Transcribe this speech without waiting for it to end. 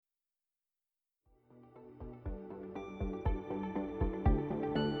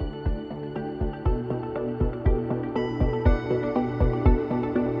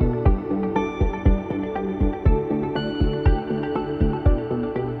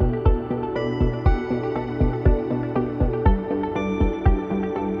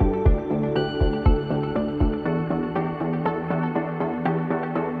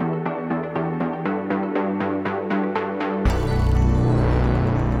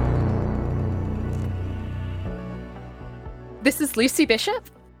This is Lucy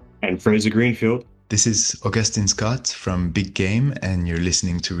Bishop. And Fraser Greenfield. This is Augustine Scott from Big Game, and you're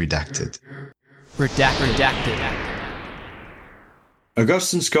listening to Redacted. Redacted.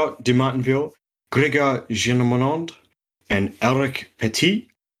 Augustine Scott de Martinville, Grégoire Gillemonand, and Eric Petit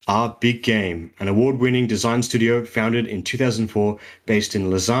are Big Game, an award-winning design studio founded in 2004 based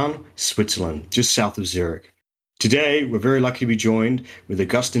in Lausanne, Switzerland, just south of Zurich. Today, we're very lucky to be joined with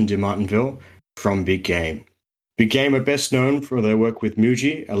Augustine de Martinville from Big Game. Big Game are best known for their work with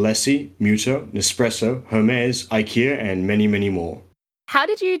Muji, Alessi, Muto, Nespresso, Hermes, IKEA, and many, many more. How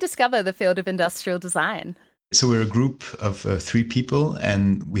did you discover the field of industrial design? So we're a group of 3 people,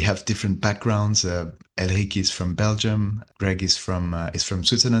 and we have different backgrounds. Elric is from Belgium, Greg is from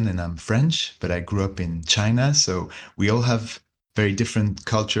Switzerland, and I'm French, but I grew up in China. So we all have very different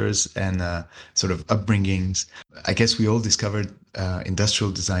cultures and sort of upbringings. I guess we all discovered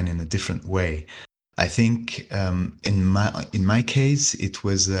industrial design in a different way. I think in my case, it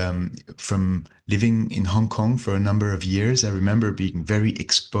was from living in Hong Kong for a number of years. I remember being very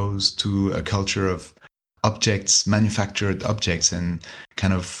exposed to a culture of objects, manufactured objects, and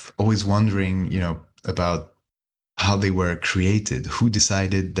kind of always wondering, about how they were created, who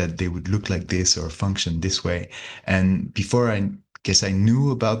decided that they would look like this or function this way. And before I guess I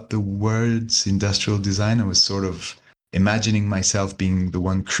knew about the words industrial design, I was sort of imagining myself being the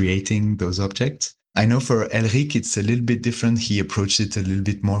one creating those objects. I know for Elric, it's a little bit different. He approached it a little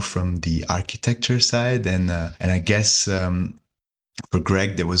bit more from the architecture side. And I guess for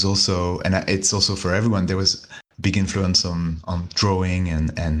Greg, there was also, and it's also for everyone, there was a big influence on drawing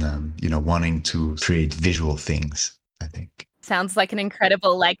and wanting to create visual things, I think. Sounds like an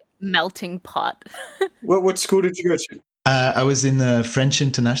incredible, melting pot. What school did you go to? I was in a French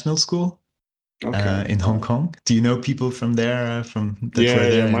international school. Okay. In Hong Kong. Do you know people from there?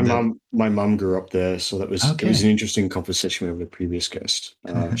 Yeah. My mum grew up there, so it was an interesting conversation with the previous guest.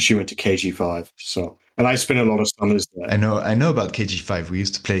 She went to KG5, and I spent a lot of summers there. I know about KG5. We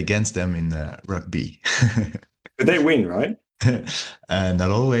used to play against them in rugby. But they win, right? Not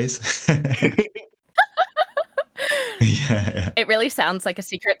always. Yeah. It really sounds like a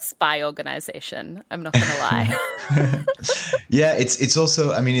secret spy organization. I'm not going to lie. Yeah, it's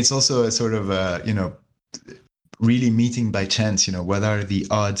also a sort of really meeting by chance. What are the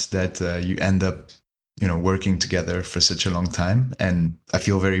odds that you end up working together for such a long time? And I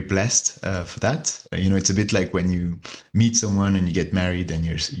feel very blessed for that. It's a bit like when you meet someone and you get married and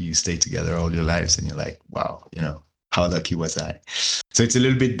you stay together all your lives, and you're like, wow, how lucky was I? So it's a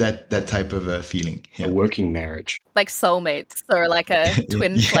little bit that type of a feeling. Yeah. A working marriage. Like soulmates or like a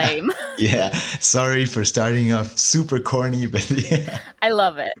twin flame. Yeah. Sorry for starting off super corny, but yeah. I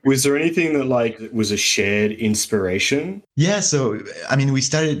love it. Was there anything that was a shared inspiration? Yeah. So, we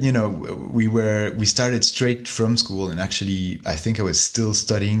started, we started straight from school, and actually I think I was still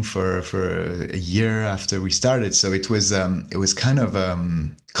studying for a year after we started. So it was kind of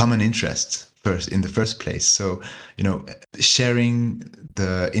common interest in the first place. So, sharing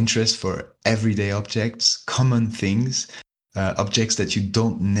the interest for everyday objects, common things, objects that you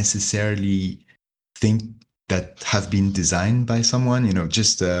don't necessarily think that have been designed by someone,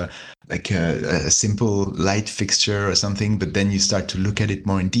 just like a simple light fixture or something, but then you start to look at it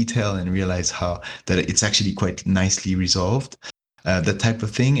more in detail and realize that it's actually quite nicely resolved. That type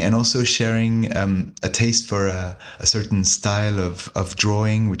of thing, and also sharing a taste for a certain style of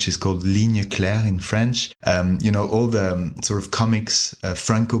drawing, which is called ligne claire in French. All the sort of comics,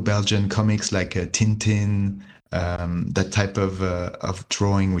 Franco-Belgian comics like Tintin, that type of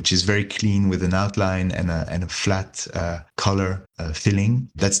drawing, which is very clean with an outline and a flat color filling.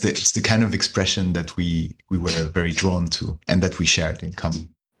 It's the kind of expression that we were very drawn to and that we shared in common.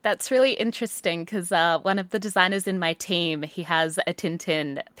 That's really interesting because one of the designers in my team, he has a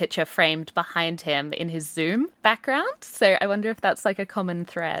Tintin picture framed behind him in his Zoom background. So I wonder if that's like a common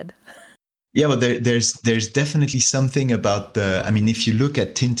thread. Yeah, well, there's definitely something about if you look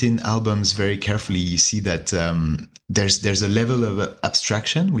at Tintin albums very carefully, you see that there's a level of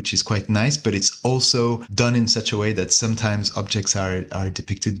abstraction, which is quite nice, but it's also done in such a way that sometimes objects are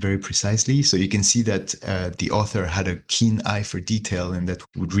depicted very precisely. So you can see that the author had a keen eye for detail and that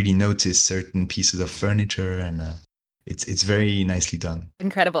would really notice certain pieces of furniture, and it's very nicely done.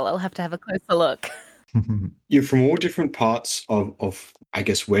 Incredible. I'll have to have a closer look. You're from all different parts of I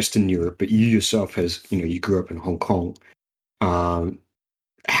guess Western Europe, but you yourself you grew up in Hong Kong.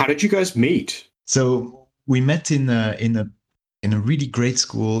 How did you guys meet? So we met in a really great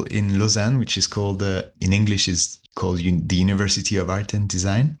school in Lausanne, which is called in English is called the University of Art and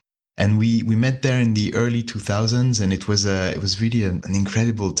Design. And we met there in the early 2000s, and it was really an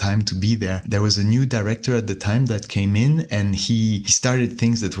incredible time to be there. There was a new director at the time that came in, and he started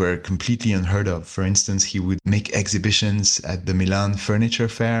things that were completely unheard of. For instance, he would make exhibitions at the Milan Furniture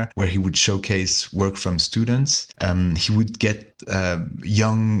Fair where he would showcase work from students. He would get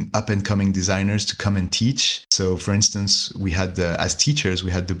young up-and-coming designers to come and teach. So, for instance, we had as teachers,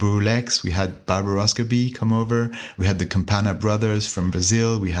 we had the Burulex, we had Barbara Oscarby come over, we had the Campana brothers from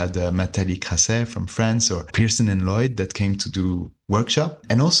Brazil, we had Nathalie Crasset from France, or Pearson and Lloyd that came to do workshop.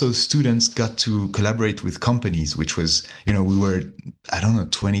 And also students got to collaborate with companies, which was, we were,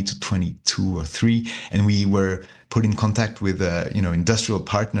 20 to 22 or 3, and we were put in contact with industrial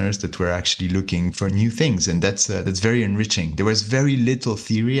partners that were actually looking for new things, and that's very enriching. There was very little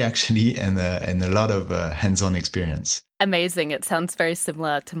theory actually, and a lot of hands-on experience. Amazing. It sounds very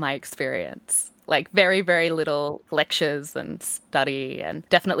similar to my experience. Like very, very little lectures and study, and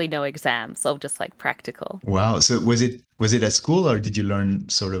definitely no exams, all just like practical. Wow. So was it at school, or did you learn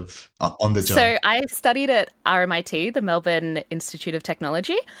sort of on the job? So I studied at RMIT, the Melbourne Institute of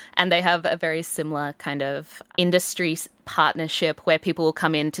Technology, and they have a very similar kind of industry partnership where people will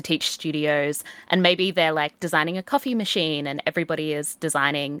come in to teach studios, and maybe they're like designing a coffee machine and everybody is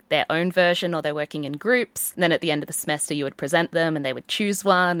designing their own version, or they're working in groups. And then at the end of the semester, you would present them and they would choose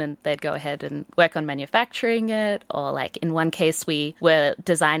one and they'd go ahead and work on manufacturing it. Or like in one case, we were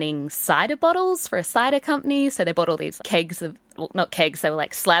designing cider bottles for a cider company. So they bought all these kegs of, well, not kegs, they were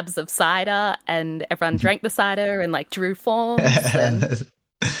like slabs of cider, and everyone drank the cider and like drew forms. And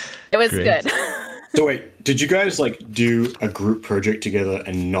it was Great. good. So wait, did you guys like do a group project together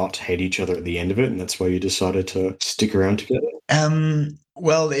and not hate each other at the end of it, and that's why you decided to stick around together?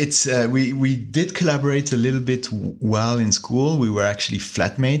 Well, it's we did collaborate a little bit while in school. We were actually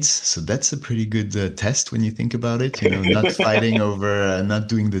flatmates, so that's a pretty good test when you think about it. Not fighting over not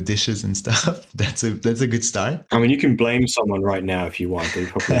doing the dishes and stuff. That's a good start. I mean, you can blame someone right now if you want. They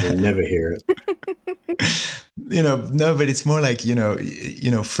probably will never hear it. No, but it's more like,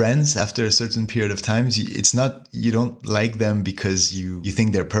 friends after a certain period of time, it's not, you don't like them because you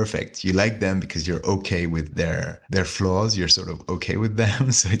think they're perfect. You like them because you're okay with their flaws. You're sort of okay with them.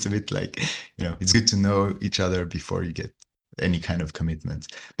 So it's a bit like, it's good to know each other before you get any kind of commitment.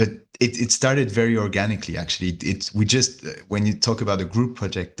 But it started very organically, actually. We just, when you talk about a group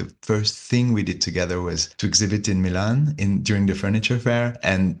project, the first thing we did together was to exhibit in Milan during the furniture fair.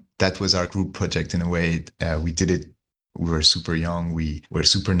 And that was our group project in a way. We did it. We were super young. We were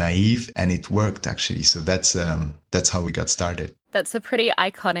super naive, and it worked actually. So that's how we got started. That's a pretty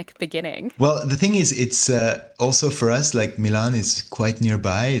iconic beginning. Well, the thing is, it's also for us, like Milan is quite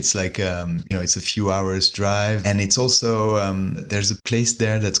nearby. It's like, it's a few hours drive. And it's also, there's a place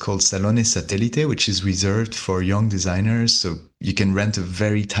there that's called Salone Satellite, which is reserved for young designers. So you can rent a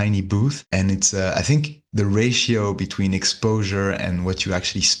very tiny booth. And it's, I think the ratio between exposure and what you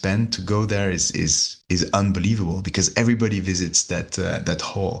actually spend to go there is unbelievable, because everybody visits that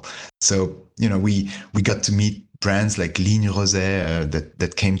hall. So, we got to meet brands like Ligne Rosé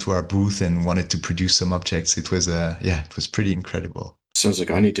that came to our booth and wanted to produce some objects. It was it was pretty incredible. Sounds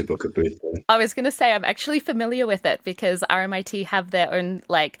like I need to book a booth there. I was going to say I'm actually familiar with it because RMIT have their own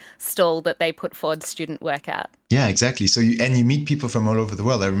like stall that they put forward student work at. Yeah, exactly. So you meet people from all over the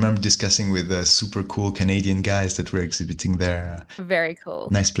world. I remember discussing with super cool Canadian guys that were exhibiting there. Very cool.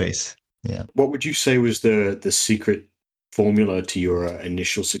 Nice place. Yeah. What would you say was the secret formula to your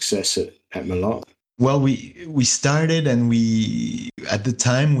initial success at Milan? Well, we started, and at the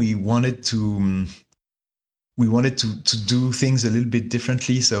time we wanted to do things a little bit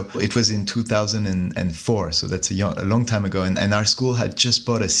differently. So it was in 2004. So that's a long time ago. And our school had just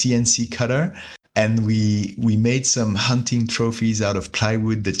bought a CNC cutter, and we made some hunting trophies out of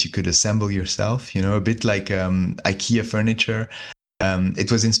plywood that you could assemble yourself, a bit like IKEA furniture.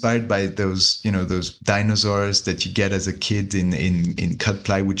 It was inspired by those dinosaurs that you get as a kid in cut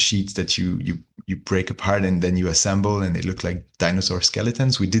plywood sheets that you break apart and then you assemble, and they look like dinosaur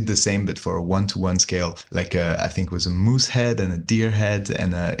skeletons. We did the same, but for a 1-to-1 scale, like I think it was a moose head and a deer head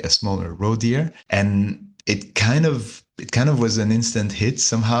and a smaller roe deer. And it kind of was an instant hit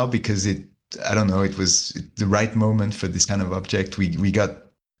somehow, because it was the right moment for this kind of object. We got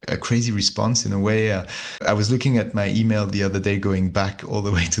a crazy response in a way. I was looking at my email the other day, going back all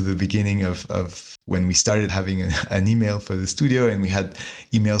the way to the beginning of when we started having an email for the studio, and we had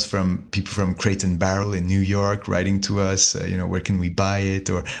emails from people from Crate and Barrel in New York writing to us, where can we buy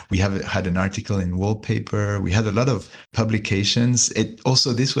it? Or we had an article in Wallpaper. We had a lot of publications.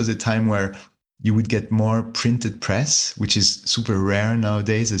 This was a time where you would get more printed press, which is super rare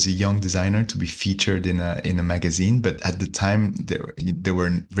nowadays as a young designer to be featured in a magazine. But at the time, there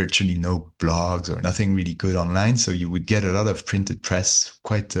were virtually no blogs or nothing really good online, so you would get a lot of printed press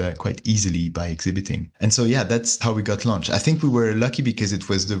quite easily by exhibiting. And so yeah, that's how we got launched. I think we were lucky because it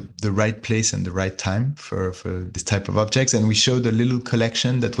was the right place and the right time for this type of objects, and we showed a little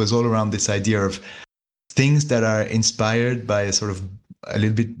collection that was all around this idea of things that are inspired by a sort of a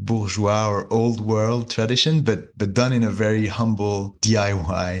little bit bourgeois or old world tradition, but done in a very humble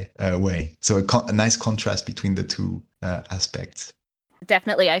DIY way. So a nice contrast between the two aspects.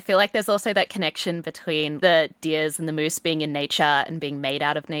 Definitely. I feel like there's also that connection between the deers and the moose being in nature and being made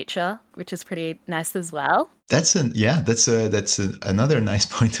out of nature, which is pretty nice as well. That's another nice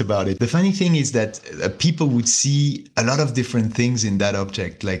point about it. The funny thing is that people would see a lot of different things in that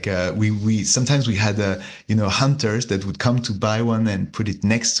object. Like we sometimes we had hunters that would come to buy one and put it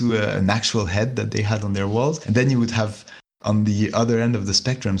next to an actual head that they had on their walls, and then you would have on the other end of the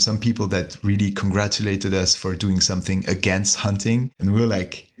spectrum some people that really congratulated us for doing something against hunting, and we're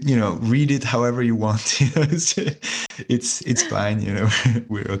like, read it however you want. It's fine.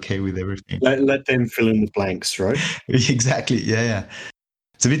 We're okay with everything. Let them fill in the blanks, right? Exactly. Yeah.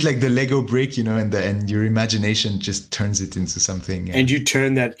 It's a bit like the Lego brick, and your imagination just turns it into something. And you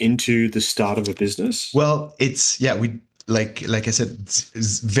turn that into the start of a business? Well, we like I said,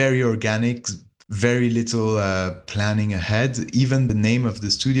 it's very organic. Very little planning ahead. Even the name of the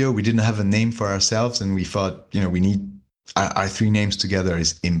studio, we didn't have a name for ourselves, and we thought, we need our three names together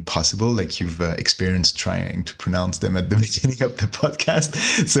is impossible. Like you've experienced trying to pronounce them at the beginning of the podcast.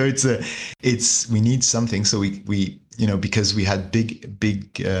 So we need something. So we because we had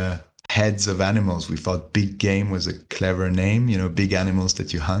big heads of animals, we thought Big Game was a clever name. Big animals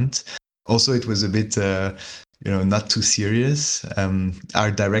that you hunt. Also, it was a bit not too serious.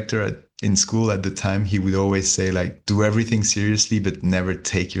 Our director in school at the time, he would always say, like, do everything seriously, but never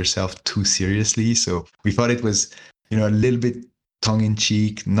take yourself too seriously. So we thought it was, a little bit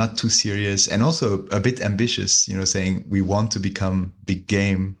tongue-in-cheek, not too serious, and also a bit ambitious, saying we want to become Big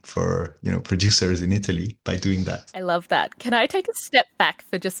Game for, producers in Italy by doing that. I love that. Can I take a step back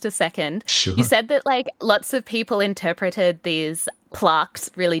for just a second? Sure. You said that lots of people interpreted these plaques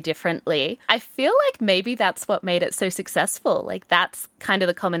really differently. I feel like maybe that's what made it so successful. Like that's kind of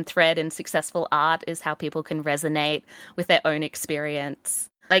the common thread in successful art, is how people can resonate with their own experience.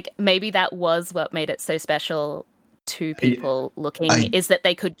 Like maybe that was what made it so special to people looking, is that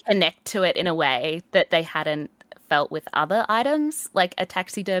they could connect to it in a way that they hadn't felt with other items, like a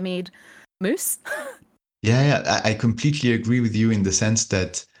taxidermied moose. Yeah, I completely agree with you in the sense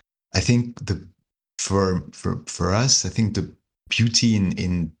that I think for us, I think the beauty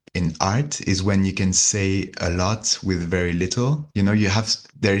in art is when you can say a lot with very little.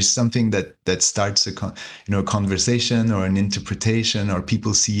 There is something that starts a conversation or an interpretation, or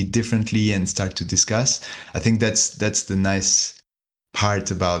people see it differently and start to discuss. I think that's the nice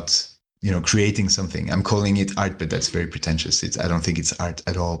part about creating something. I'm calling it art, but that's very pretentious. I don't think it's art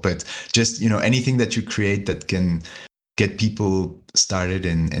at all. But just anything that you create that can get people started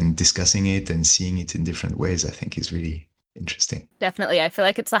and discussing it and seeing it in different ways, I think is really interesting. Definitely. I feel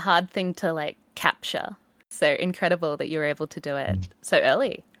like it's a hard thing to capture. So incredible that you were able to do it so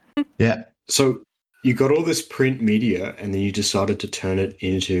early. Yeah. So you got all this print media and then you decided to turn it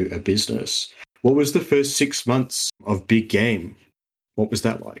into a business. What was the first 6 months of Big Game? What was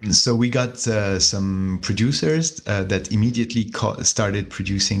that like? So we got some producers that immediately started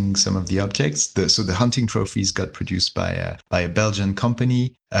producing some of the objects. So the hunting trophies got produced by a Belgian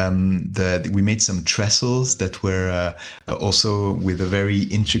company. We made some trestles that were also with a very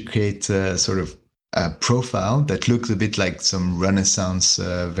intricate sort of profile that looked a bit like some Renaissance,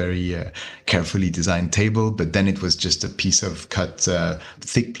 very carefully designed table, but then it was just a piece of cut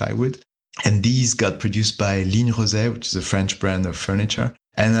thick plywood. And these got produced by Ligne Roset, which is a French brand of furniture.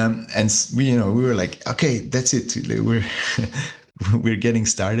 And we were like, okay, that's it. We're getting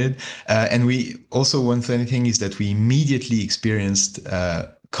started. And we also, one funny thing is that we immediately experienced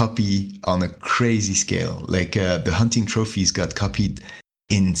copy on a crazy scale. Like the hunting trophies got copied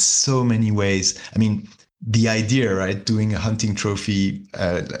in so many ways. I mean, the idea, right, doing a hunting trophy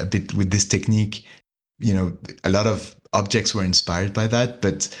a bit with this technique, a lot of objects were inspired by that,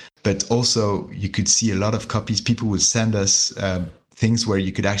 but also you could see a lot of copies. People would send us things where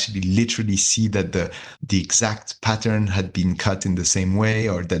you could actually literally see that the exact pattern had been cut in the same way,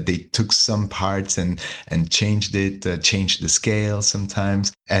 or that they took some parts and changed it, changed the scale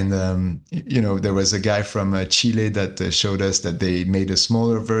sometimes. And there was a guy from Chile that showed us that they made a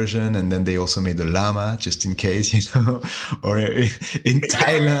smaller version, and then they also made a llama just in case, or in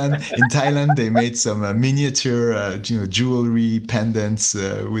Thailand they made some miniature jewelry pendants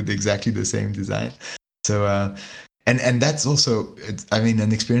with exactly the same design. So and that's also,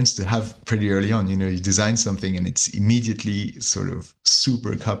 an experience to have pretty early on. You design something and it's immediately sort of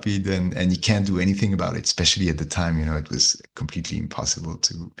super copied, and you can't do anything about it, especially at the time. It was completely impossible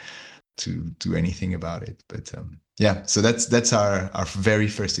to do anything about it. But so that's our very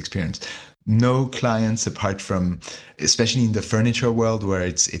first experience. No clients apart from, especially in the furniture world, where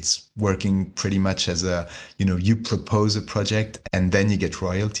it's working pretty much as you propose a project and then you get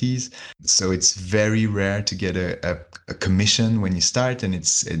royalties. So it's very rare to get a commission when you start, and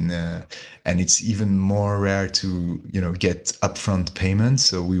it's even more rare to get upfront payments.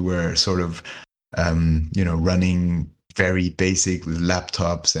 So we were sort of running very basic with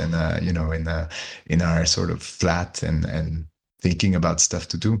laptops and in our sort of flat and thinking about stuff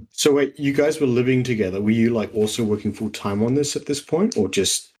to do. So wait, you guys were living together. Were you also working full time on this at this point, or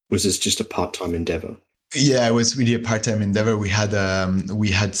was this just a part-time endeavor? Yeah, it was really a part-time endeavor. We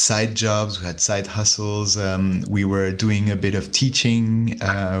had side jobs, we had side hustles. We were doing a bit of teaching.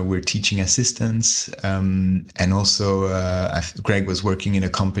 We're teaching assistants, and also Greg was working in a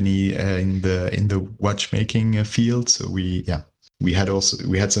company in the watchmaking field. So we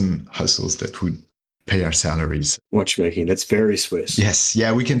had some hustles that would pay our salaries. Watchmaking, that's very Swiss. Yes,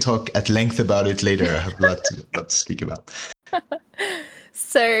 yeah, we can talk at length about it later. I have a lot to speak about.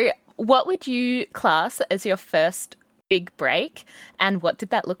 So what would you class as your first big break, and what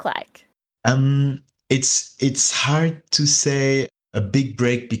did that look like? It's hard to say a big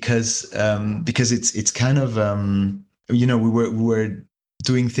break because it's kind of we were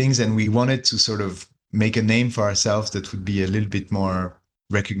doing things and we wanted to sort of make a name for ourselves that would be a little bit more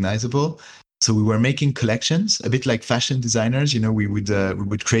recognizable. So we were making collections, a bit like fashion designers. We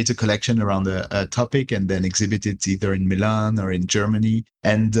would create a collection around a topic and then exhibit it either in Milan or in Germany.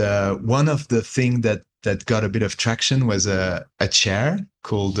 And one of the things that got a bit of traction was a chair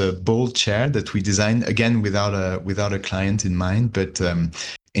called a bowl chair that we designed, again without a client in mind, but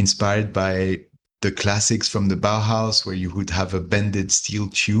inspired by the classics from the Bauhaus, where you would have a bended steel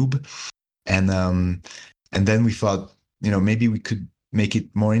tube. And then we thought, maybe we could make it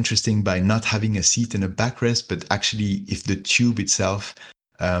more interesting by not having a seat and a backrest, but actually if the tube itself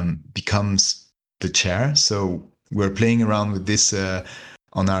becomes the chair. So we're playing around with this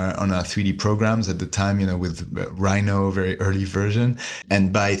on our 3D programs at the time, with Rhino, very early version.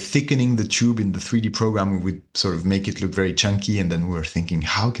 And by thickening the tube in the 3D program, we would sort of make it look very chunky. And then we were thinking,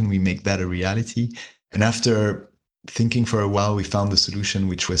 how can we make that a reality? And after thinking for a while, we found the solution,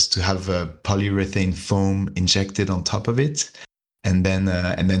 which was to have a polyurethane foam injected on top of it, and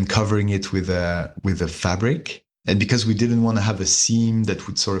then covering it with a fabric. And because we didn't want to have a seam that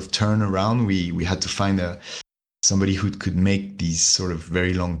would sort of turn around, we had to find somebody who could make these sort of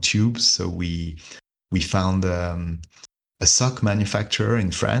very long tubes. So we found a sock manufacturer in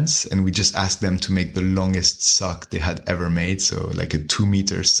France, and we just asked them to make the longest sock they had ever made. So like a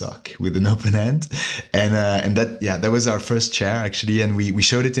 2-meter sock with an open end. And that was our first chair actually. And we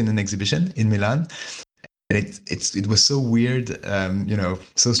showed it in an exhibition in Milan. And it was so weird,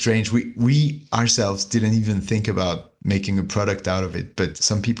 so strange. We ourselves didn't even think about making a product out of it, but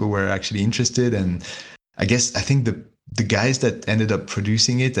some people were actually interested. And I think the guys that ended up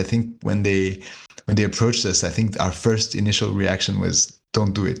producing it, I think when they approached us, I think our first initial reaction was,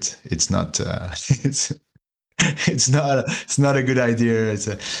 "Don't do it. It's not. It's not a good idea."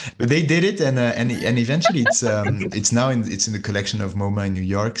 But they did it, and eventually it's now in the collection of MoMA in New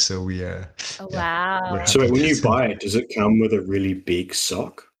York. So we are. Oh, wow! So when you buy it, does it come with a really big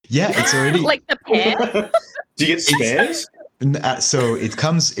sock? Yeah, it's already like the pair. Do you get spares? So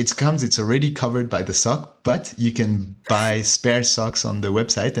it's already covered by the sock, but you can buy spare socks on the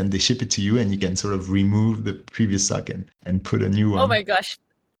website, and they ship it to you, and you can sort of remove the previous sock and put a new one. Oh my gosh.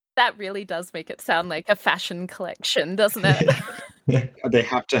 That really does make it sound like a fashion collection, doesn't it? They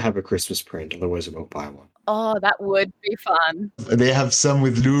have to have a Christmas print, otherwise I won't buy one. Oh, that would be fun. They have some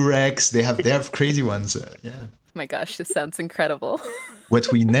with Lurex. They have crazy ones. Yeah. Oh my gosh, this sounds incredible. What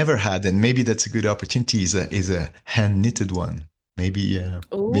we never had, and maybe that's a good opportunity, is a hand knitted one. Maybe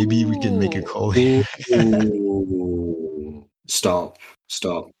we can make a call here. Stop.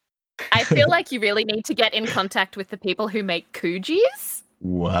 I feel like you really need to get in contact with the people who make koojies.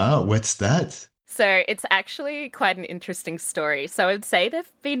 Wow, what's that? So it's actually quite an interesting story. So I'd say they've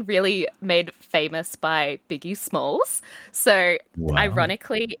been really made famous by Biggie Smalls. So Wow.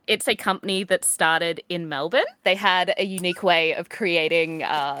 ironically, it's a company that started in Melbourne. They had a unique way of creating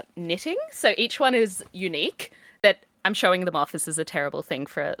knitting. So each one is unique. That I'm showing them off. This is a terrible thing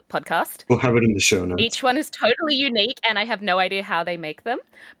for a podcast. We'll have it in the show notes. Each one is totally unique, and I have no idea how they make them.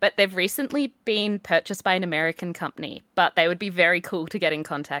 But they've recently been purchased by an American company, but they would be very cool to get in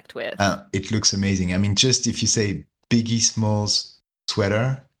contact with. It looks amazing. I mean, just if you say Biggie Smalls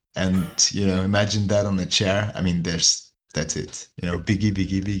sweater and, imagine that on a chair. I mean, that's it. Biggie,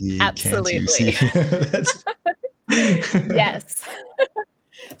 Biggie, Biggie. Absolutely. Can't you see? Yes.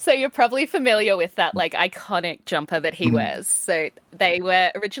 So you're probably familiar with that iconic jumper that he wears. So they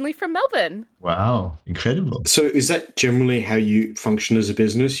were originally from Melbourne. Wow, incredible. So is that generally how you function as a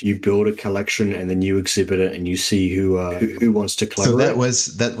business? You build a collection and then you exhibit it and you see who wants to collaborate?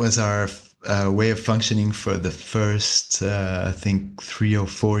 So that was our way of functioning for the first, I think, 3 or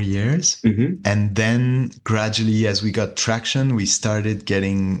 4 years. Mm-hmm. And then gradually, as we got traction, we started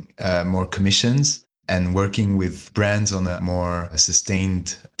getting more commissions and working with brands on a more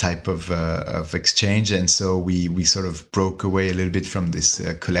sustained type of exchange. And so we sort of broke away a little bit from this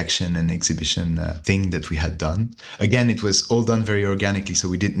collection and exhibition thing that we had done. Again, it was all done very organically. So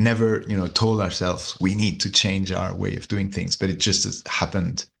we never told ourselves we need to change our way of doing things. But it just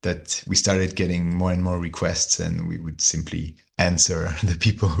happened that we started getting more and more requests, and we would simply answer the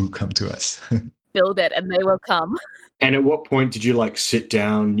people who come to us. Build it and they will come. And at what point did you sit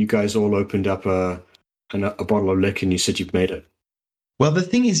down? You guys all opened up a bottle of liquor and you said you've made it. Well, the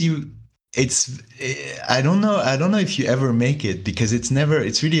thing is, I don't know if you ever make it, because it's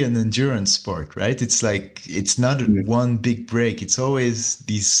really an endurance sport, right? It's not one big break. It's always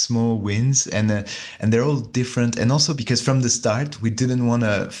these small wins, and they're all different. And also because from the start, we didn't want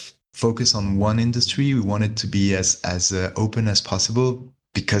to focus on one industry. We wanted to be as open as possible,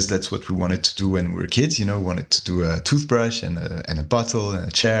 because that's what we wanted to do when we were kids. We wanted to do a toothbrush and a bottle and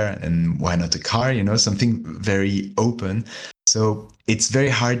a chair, and why not a car, something very open. So it's very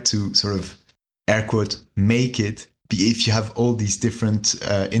hard to sort of, air quote, make it if you have all these different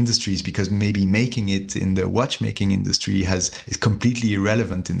industries, because maybe making it in the watchmaking industry is completely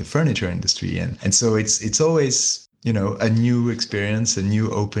irrelevant in the furniture industry. And so it's always, a new experience, a new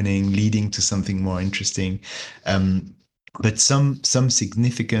opening leading to something more interesting. But some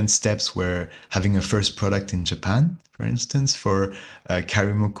significant steps were having a first product in Japan, for instance, for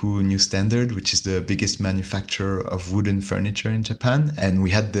Karimoku New Standard, which is the biggest manufacturer of wooden furniture in Japan. And we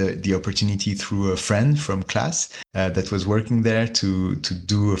had the opportunity through a friend from class that was working there to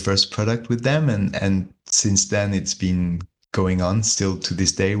do a first product with them. And since then, it's been going on. Still to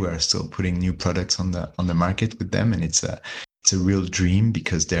this day, we're still putting new products on the market with them. And it's a real dream,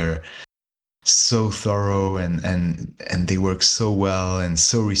 because they're so thorough and they work so well and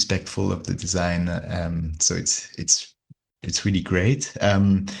so respectful of the design. So it's really great.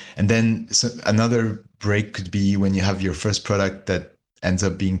 And then another break could be when you have your first product that ends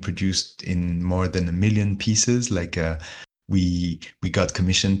up being produced in more than 1 million pieces. We got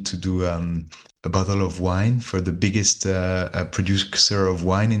commissioned to do a bottle of wine for the biggest producer of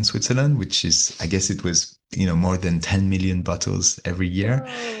wine in Switzerland, which is, I guess it was, more than 10 million bottles every year.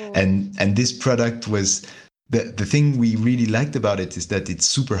 Oh. And this product was, the thing we really liked about it is that it's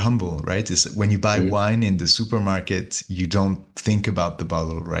super humble, right? It's when you buy wine in the supermarket, you don't think about the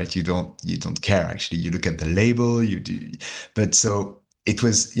bottle, right? You don't care, actually. You look at the label, but so it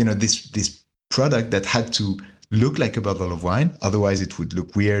was, this product that had to look like a bottle of wine. Otherwise it would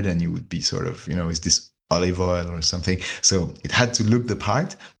look weird and you would be sort of, is this olive oil or something? So it had to look the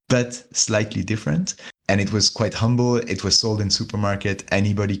part, but slightly different. And it was quite humble. It was sold in supermarket.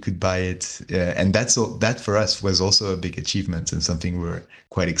 Anybody could buy it. And that for us was also a big achievement and something we're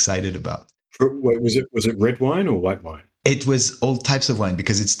quite excited about. Was it red wine or white wine? It was all types of wine,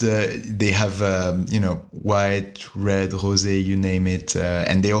 because they have, white, red, rosé, you name it.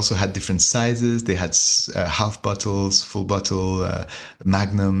 And they also had different sizes. They had half bottles, full bottle,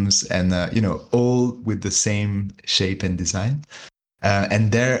 magnums, and, all with the same shape and design.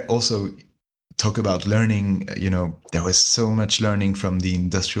 And there also, talk about learning, there was so much learning from the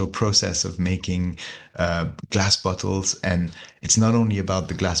industrial process of making glass bottles. And it's not only about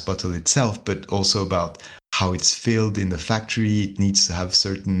the glass bottle itself, but also about how it's filled in the factory. It needs to have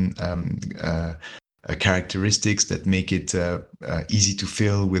certain characteristics that make it easy to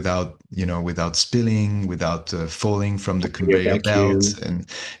fill without spilling, without falling from the conveyor belt. And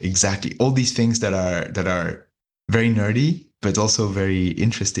exactly all these things that are very nerdy, but also very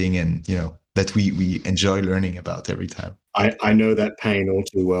interesting and, that we enjoy learning about every time. I know that pain all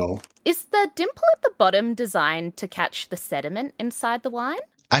too well. Is the dimple at the bottom designed to catch the sediment inside the wine?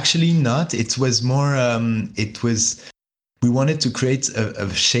 Actually, not. It was more. We wanted to create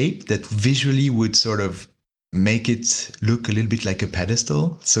a shape that visually would sort of make it look a little bit like a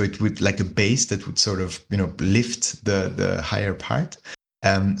pedestal. So it would like a base that would sort of, lift the higher part.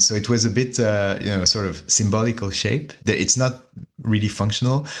 So it was a bit, sort of symbolical shape. It's not really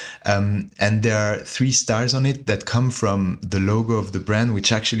functional. And there are 3 stars on it that come from the logo of the brand,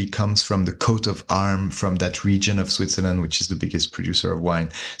 which actually comes from the coat of arms from that region of Switzerland, which is the biggest producer of wine.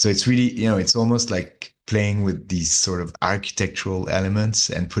 So it's really, it's almost like playing with these sort of architectural elements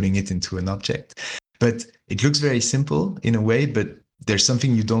and putting it into an object. But it looks very simple in a way, but there's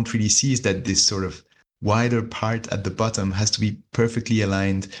something you don't really see, is that this sort of wider part at the bottom has to be perfectly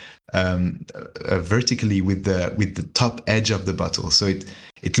aligned vertically with the top edge of the bottle. So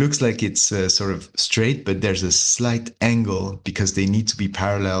it looks like it's sort of straight, but there's a slight angle because they need to be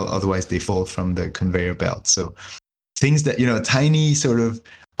parallel, otherwise they fall from the conveyor belt. So things that, tiny sort of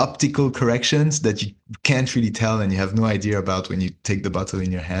optical corrections that you can't really tell and you have no idea about when you take the bottle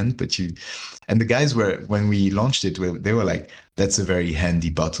in your hand. And the guys when we launched it, they were like, "That's a very handy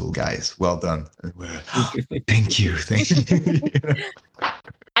bottle, guys. Well done." And we're, "Oh, thank you."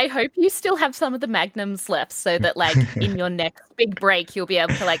 I hope you still have some of the magnums left so that like in your next big break, you'll be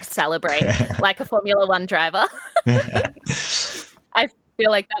able to like celebrate like a Formula One driver. I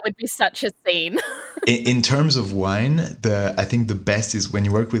feel like that would be such a scene. In terms of wine, I think the best is when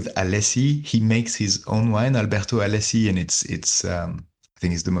you work with Alessi. He makes his own wine, Alberto Alessi, and it's I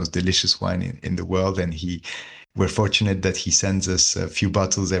think it's the most delicious wine in the world. And we're fortunate that he sends us a few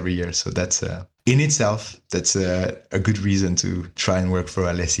bottles every year. So that's in itself, that's a good reason to try and work for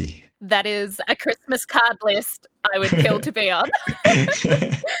Alessi. That is a Christmas card list I would kill to be on.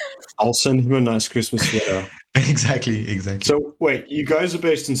 I'll send him a nice Christmas sweater. Exactly. So wait, you guys are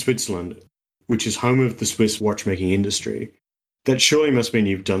based in Switzerland, which is home of the Swiss watchmaking industry. That surely must mean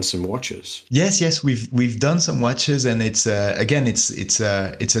you've done some watches. Yes, we've done some watches, and it's again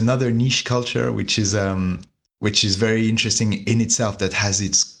it's another niche culture which is very interesting in itself, that has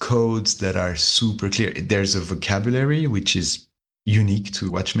its codes that are super clear. There's a vocabulary which is unique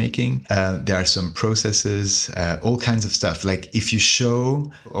to watchmaking. There are some processes, all kinds of stuff. Like if you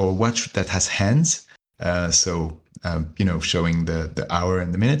show or watch that has hands, showing the hour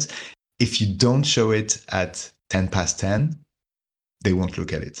and the minutes, if you don't show it at 10:10, they won't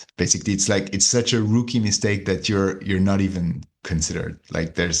look at it. Basically, it's such a rookie mistake that you're not even considered.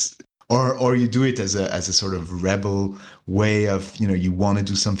 Like or you do it as a sort of rebel way of, you want to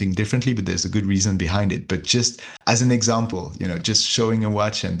do something differently, but there's a good reason behind it. But just as an example, just showing a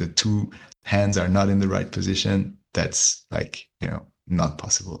watch and the 2 hands are not in the right position, that's like, not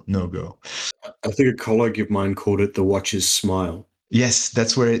possible. No go. I think a colleague of mine called it the watch's smile. Yes,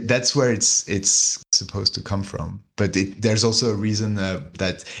 that's where it's supposed to come from. But there's also a reason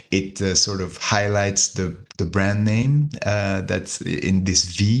that it sort of highlights the brand name that's in this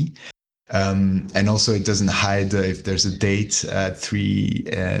V. And also it doesn't hide if there's a date at 3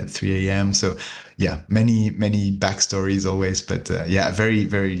 a.m. So yeah, many backstories always, but very,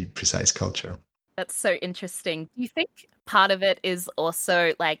 very precise culture. That's so interesting. Do you think part of it is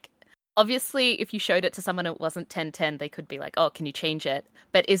also like, obviously if you showed it to someone and it wasn't 10:10, they could be like, "Oh, can you change it?"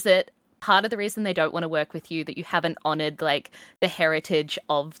 But is it part of the reason they don't want to work with you that you haven't honored like the heritage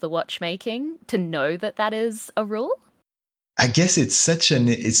of the watchmaking to know that is a rule? I guess it's such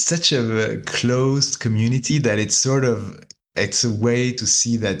a closed community that it's a way to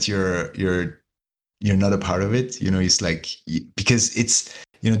see that you're not a part of it. It's like, because it's,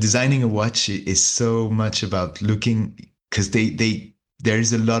 designing a watch is so much about looking, because there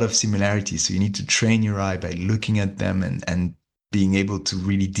is a lot of similarities. So you need to train your eye by looking at them and being able to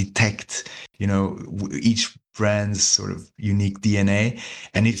really detect, each brand's sort of unique DNA.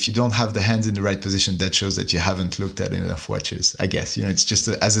 And if you don't have the hands in the right position, that shows that you haven't looked at enough watches, I guess. It's just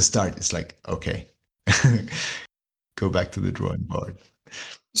as a start, it's like, okay, go back to the drawing board.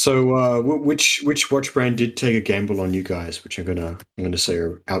 So which watch brand did take a gamble on you guys, which I'm gonna say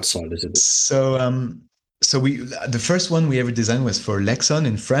are outsiders of it? So the first one we ever designed was for Lexon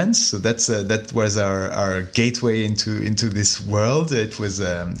in France. So that was our gateway into this world. It was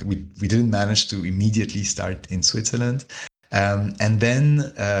we didn't manage to immediately start in Switzerland, and then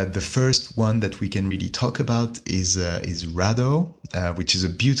the first one that we can really talk about is Rado, which is a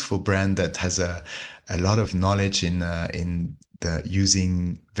beautiful brand that has a lot of knowledge in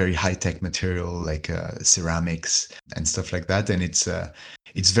using very high-tech material like ceramics and stuff like that. And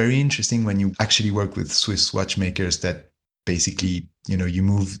it's very interesting when you actually work with Swiss watchmakers that basically, you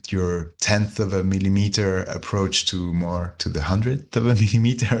move your 10th of a millimeter approach to the 100th of a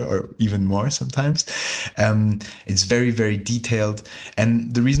millimeter, or even more sometimes. It's very, very detailed.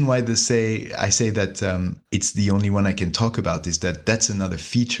 And the reason why I say that it's the only one I can talk about is that that's another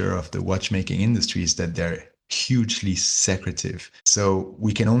feature of the watchmaking industry, is that they're hugely secretive. So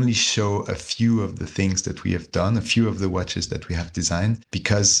we can only show a few of the things that we have done, a few of the watches that we have designed,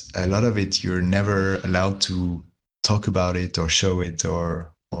 because a lot of it you're never allowed to talk about it or show it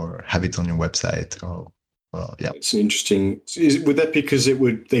or have it on your website. Yeah. It's interesting. Would that be because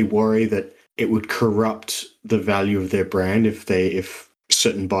they worry that it would corrupt the value of their brand if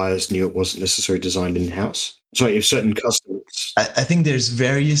certain buyers knew it wasn't necessarily designed in-house? Sorry, if certain customers. I think there's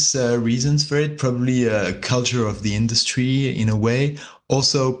various reasons for it. Probably a culture of the industry in a way.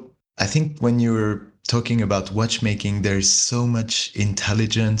 Also, I think when you're talking about watchmaking, there's so much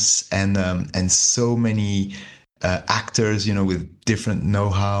intelligence and so many actors, with different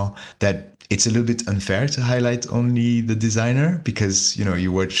know-how, that it's a little bit unfair to highlight only the designer, because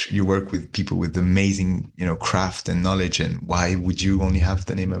you work with people with amazing craft and knowledge, and why would you only have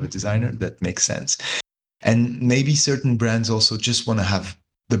the name of a designer? That makes sense. And maybe certain brands also just want to have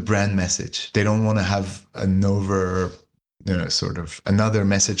the brand message. They don't want to have sort of another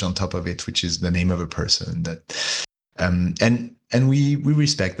message on top of it, which is the name of a person. That and we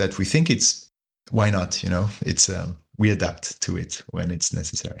respect that. We think it's, why not? It's we adapt to it when it's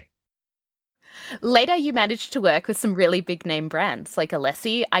necessary. Later, you managed to work with some really big name brands like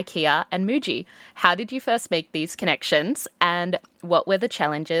Alessi, IKEA, and Muji. How did you first make these connections, and what were the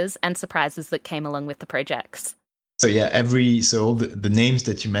challenges and surprises that came along with the projects? So yeah, all the names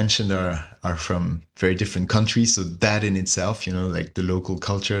that you mentioned are from very different countries. So that in itself, like the local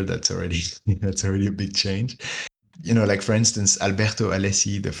culture, that's already a big change. Like for instance, Alberto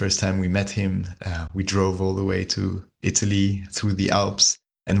Alessi, the first time we met him, we drove all the way to Italy through the Alps.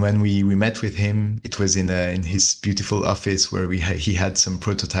 And when we met with him, it was in his beautiful office where he had some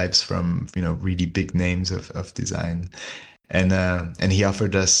prototypes from really big names of design, and he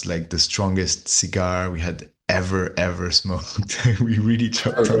offered us like the strongest cigar we had ever smoked. We really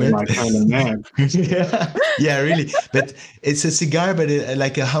choked on it. My kind of man. yeah, really. But it's a cigar, but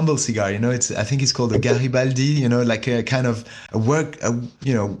like a humble cigar. I think it's called a Garibaldi. Like a kind of a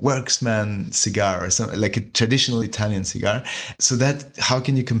worksman cigar, or something like a traditional Italian cigar. So how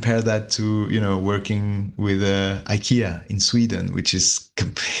can you compare that to working with IKEA in Sweden, which is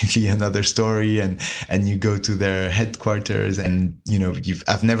completely another story, and you go to their headquarters, and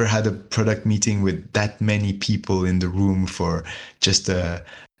I've never had a product meeting with that many people in the room for just a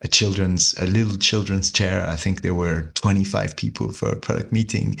little children's chair. I think there were 25 people for a product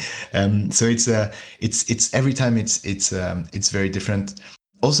meeting. So it's every time it's very different.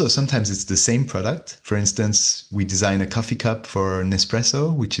 Also, sometimes it's the same product. For instance, we design a coffee cup for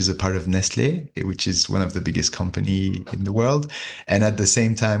Nespresso, which is a part of Nestlé, which is one of the biggest company in the world. And at the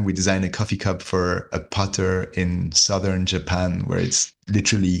same time, we design a coffee cup for a potter in southern Japan, where it's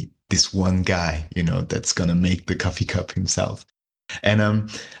literally this one guy, that's going to make the coffee cup himself. And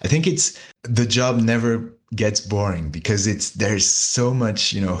I think the job never gets boring, because there's so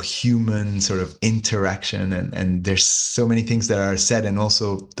much human sort of interaction, and there's so many things that are said, and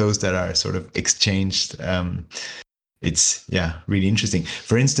also those that are sort of exchanged. It's really interesting.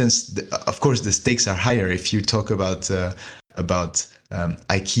 For instance, of course, the stakes are higher if you talk about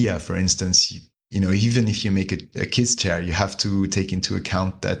IKEA, for instance. Even if you make a kid's chair, you have to take into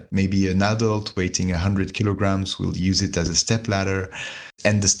account that maybe an adult weighing 100 kilograms will use it as a stepladder.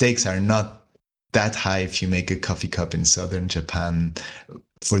 And the stakes are not that high if you make a coffee cup in southern Japan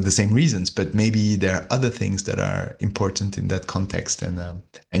for the same reasons. But maybe there are other things that are important in that context. And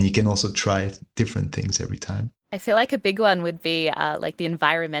you can also try different things every time. I feel like a big one would be like the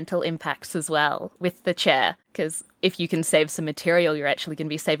environmental impacts as well with the chair, because if you can save some material, you're actually going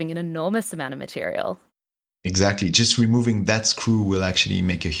to be saving an enormous amount of material. Exactly. Just removing that screw will actually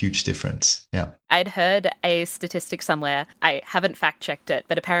make a huge difference. Yeah. I'd heard a statistic somewhere. I haven't fact-checked it,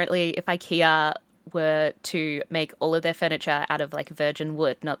 but apparently if IKEA were to make all of their furniture out of like virgin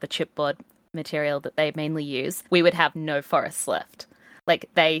wood, not the chipboard material that they mainly use, we would have no forests left. Like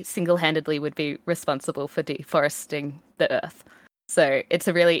they single-handedly would be responsible for deforesting the earth. So it's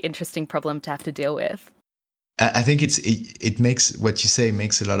a really interesting problem to have to deal with. I think it makes what you say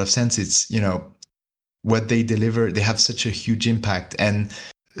makes a lot of sense. It's, what they deliver, they have such a huge impact. And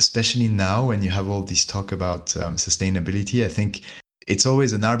especially now when you have all this talk about sustainability, I think it's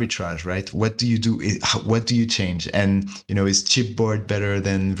always an arbitrage, right? What do you do? What do you change? And, is chipboard better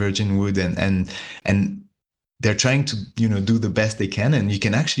than virgin wood? And they're trying to, do the best they can. And you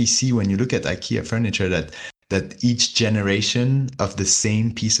can actually see when you look at IKEA furniture that that each generation of the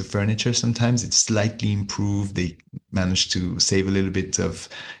same piece of furniture, sometimes it's slightly improved. They manage to save a little bit of,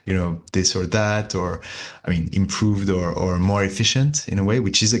 this or that, or improved or more efficient in a way,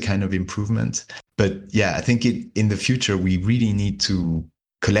 which is a kind of improvement. But yeah, I think in the future, we really need to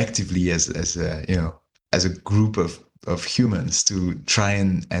collectively as a group of humans to try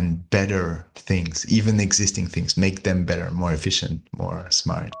and better things, even existing things, make them better, more efficient, more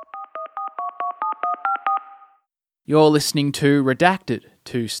smart. You're listening to Redacted.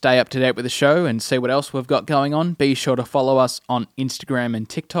 To stay up to date with the show and see what else we've got going on, be sure to follow us on Instagram and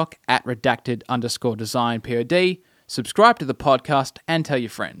TikTok at redacted_design_pod. Subscribe to the podcast and tell your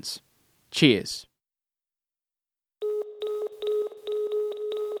friends. Cheers.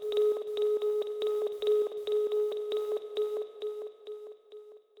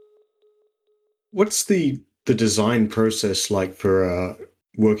 What's the design process like for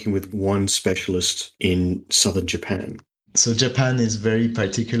working with one specialist in southern Japan? So Japan is very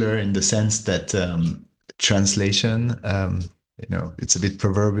particular in the sense that translation, it's a bit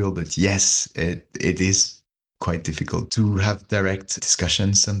proverbial, but yes, it is quite difficult to have direct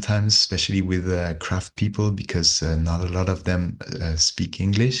discussions sometimes, especially with craft people, because not a lot of them speak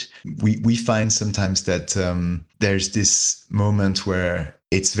English. We find sometimes that there's this moment where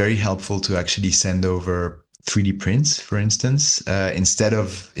it's very helpful to actually send over 3D prints, for instance, instead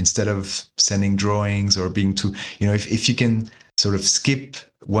of sending drawings or being too, if you can sort of skip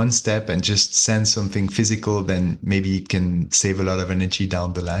one step and just send something physical, then maybe it can save a lot of energy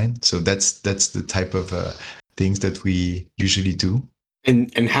down the line. So that's the type of things that we usually do.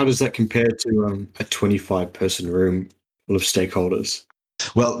 And how does that compare to a 25-person room full of stakeholders?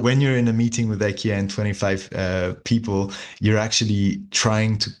 Well, when you're in a meeting with IKEA and 25 people, you're actually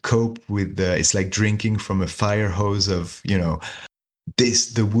trying to cope with it's like drinking from a fire hose of,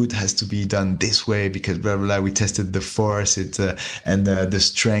 the wood has to be done this way because blah, blah, blah. We tested the force, and the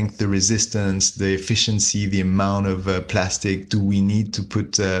strength, the resistance, the efficiency, the amount of plastic. Do we need to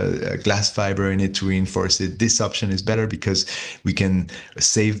put glass fiber in it to reinforce it? This option is better because we can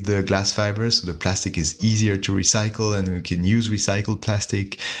save the glass fibers. So the plastic is easier to recycle and we can use recycled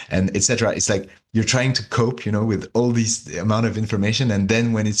plastic and etc. It's like you're trying to cope, with all these amount of information. And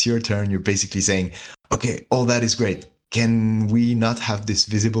then when it's your turn, you're basically saying, okay, all that is great. Can we not have this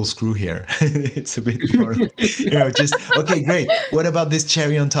visible screw here? It's a bit more, just, okay, great. What about this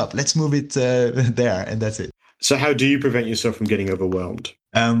cherry on top? Let's move it there. And that's it. So how do you prevent yourself from getting overwhelmed?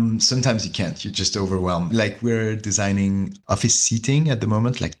 Sometimes you can't. You're just overwhelmed. Like we're designing office seating at the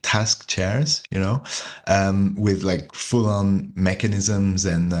moment, like task chairs, with like full on mechanisms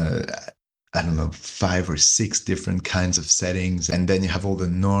and 5 or 6 different kinds of settings. And then you have all the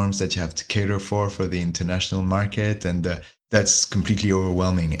norms that you have to cater for the international market. And that's completely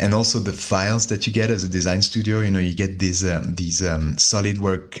overwhelming. And also the files that you get as a design studio, you get these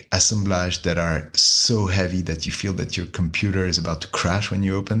SolidWorks assemblage that are so heavy that you feel that your computer is about to crash when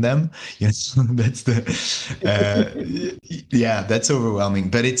you open them. That's that's overwhelming.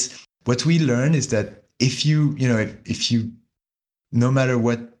 But it's what we learn is that if you no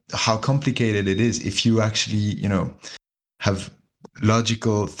matter how complicated it is, if you actually, have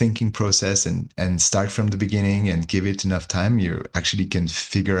logical thinking process and start from the beginning and give it enough time, you actually can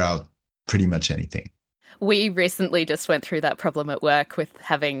figure out pretty much anything. We recently just went through that problem at work with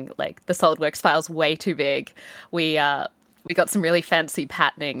having like the SolidWorks files way too big. We got some really fancy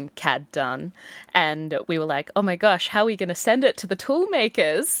patterning CAD done, and we were like, oh my gosh, how are we going to send it to the tool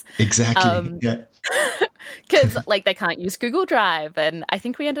makers? Exactly. Yeah. Because like they can't use Google Drive, and I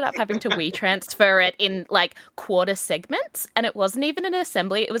think we ended up having to WeTransfer it in like quarter segments, and it wasn't even an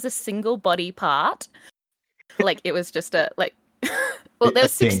assembly; it was a single body part. Like it was just well, there were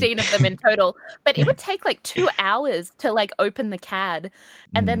 16 of them in total, but it would take like 2 hours to like open the CAD,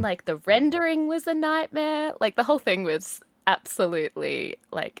 and then like the rendering was a nightmare. Like the whole thing was absolutely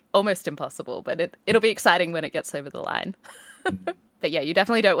like almost impossible. But it'll be exciting when it gets over the line. But yeah, you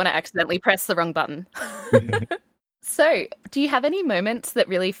definitely don't want to accidentally press the wrong button. So, do you have any moments that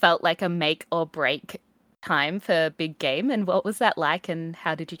really felt like a make or break time for Big Game? And what was that like and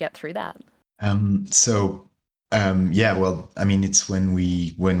how did you get through that? It's when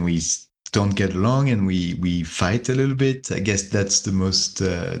we don't get along and we fight a little bit. I guess that's the most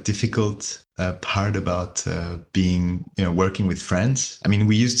difficult part about working with friends. I mean,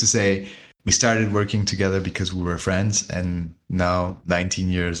 we used to say, we started working together because we were friends, and now 19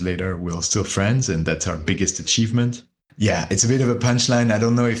 years later, we're still friends, and that's our biggest achievement. Yeah, it's a bit of a punchline. I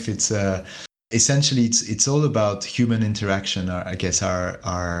don't know if it's essentially it's all about human interaction. I guess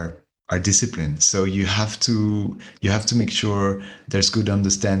our discipline. So you have to make sure there's good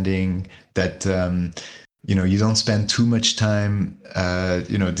understanding, that you don't spend too much time,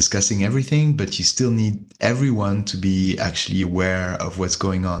 discussing everything, but you still need everyone to be actually aware of what's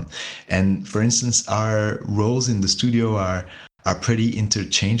going on. And for instance, our roles in the studio are pretty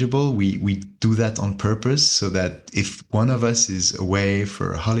interchangeable. We do that on purpose so that if one of us is away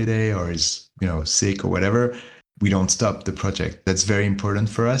for a holiday or is, sick or whatever, we don't stop the project. That's very important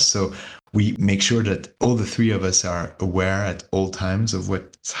for us. So we make sure that all the three of us are aware at all times of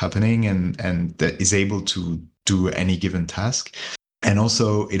what's happening and that is able to do any given task. And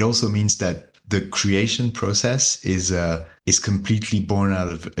also, it also means that the creation process is completely born out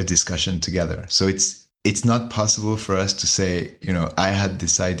of a discussion together. So it's not possible for us to say, I had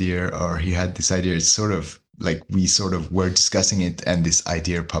this idea or he had this idea. It's sort of like we sort of were discussing it and this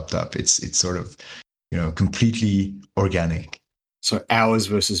idea popped up. It's sort of, completely organic. So ours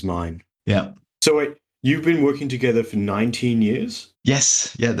versus mine. Yeah. So wait, you've been working together for 19 years?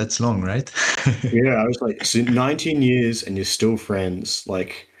 Yes. Yeah, that's long, right? Yeah, I was like, so 19 years and you're still friends.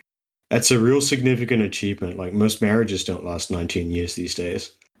 Like, that's a real significant achievement. Like, most marriages don't last 19 years these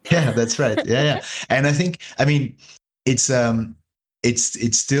days. Yeah, that's right. Yeah. And I mean, it's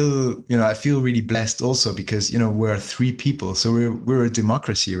still, I feel really blessed also because, we're three people. So we're a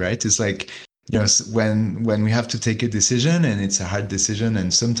democracy, right? It's like, when we have to take a decision and it's a hard decision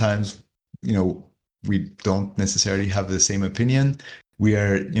and sometimes, we don't necessarily have the same opinion. We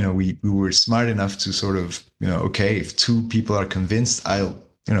are, we were smart enough to sort of, okay, if two people are convinced, I'll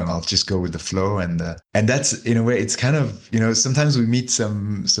just go with the flow. And that's, in a way, it's kind of, sometimes we meet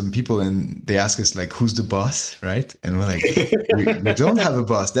some people and they ask us like, who's the boss? Right. And we're like, we don't have a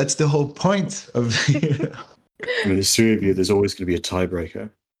boss. That's the whole point of, I mean, there's three of you, there's always going to be a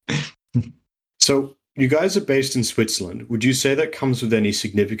tiebreaker. So you guys are based in Switzerland. Would you say that comes with any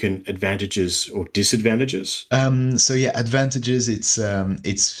significant advantages or disadvantages? So yeah, advantages.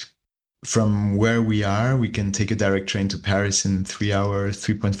 It's from where we are, we can take a direct train to Paris in 3 hours,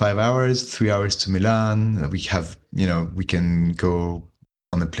 3.5 hours, 3 hours to Milan. We have, we can go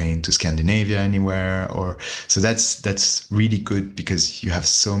on a plane to Scandinavia anywhere, so that's really good because you have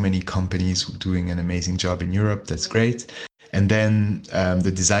so many companies doing an amazing job in Europe. That's great. And then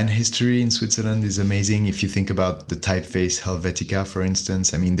the design history in Switzerland is amazing. If you think about the typeface Helvetica, for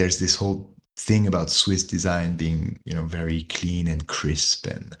instance, I mean, there's this whole thing about Swiss design being, very clean and crisp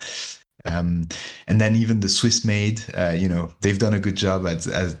and then even the Swiss made, they've done a good job at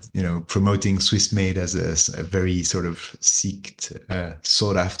promoting Swiss made as a very sort of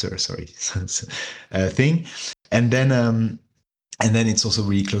sought after thing. And then it's also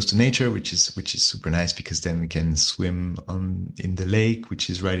really close to nature, which is super nice because then we can swim in the lake, which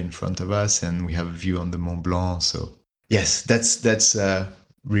is right in front of us, and we have a view on the Mont Blanc. So yes, that's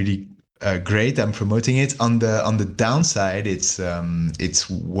really great. I'm promoting it. On the downside, it's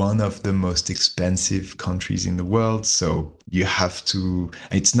one of the most expensive countries in the world. So you have to.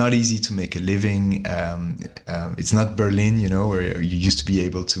 It's not easy to make a living. It's not Berlin, where you used to be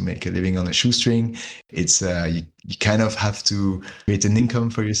able to make a living on a shoestring. It's you kind of have to create an income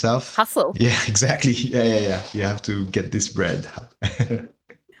for yourself. Hustle. Yeah, exactly. Yeah. You have to get this bread.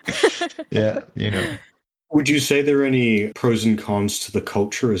 Yeah, Would you say there are any pros and cons to the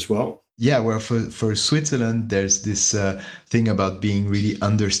culture as well? Yeah, well, for Switzerland, there's this thing about being really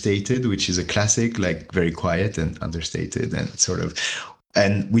understated, which is a classic, like very quiet and understated and sort of,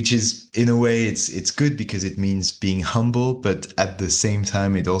 and which is, in a way, it's good because it means being humble, but at the same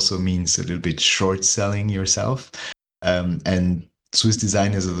time, it also means a little bit short selling yourself. And Swiss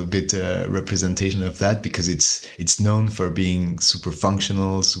design is a little bit a representation of that because it's known for being super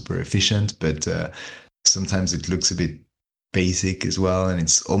functional, super efficient, but sometimes it looks a bit basic as well, and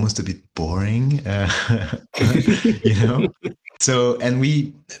it's almost a bit boring, So, and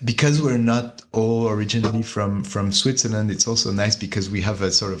because we're not all originally from Switzerland, it's also nice because we have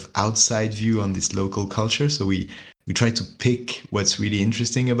a sort of outside view on this local culture. So we try to pick what's really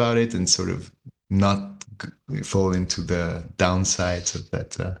interesting about it and sort of not fall into the downsides of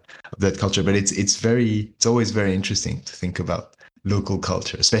that culture. But it's always very interesting to think about local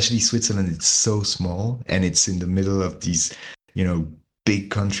culture, especially Switzerland. It's so small and it's in the middle of these,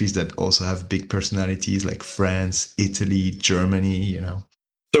 big countries that also have big personalities like France, Italy, Germany,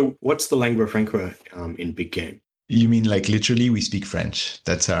 So what's the lingua franca in Big Game? You mean like literally we speak French?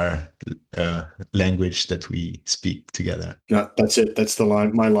 That's our language that we speak together. No, that's it. That's the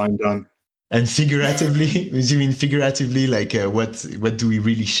line. My line done. And figuratively, you mean figuratively, like what do we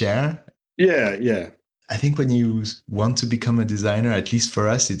really share? Yeah. I think when you want to become a designer, at least for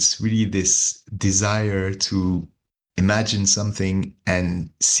us, it's really this desire to imagine something and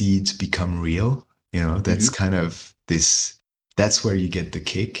see it become real. That's kind of this, that's where you get the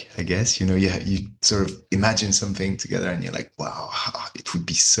kick, I guess. You sort of imagine something together and you're like, wow, it would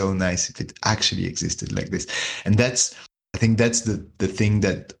be so nice if it actually existed like this. And I think that's the thing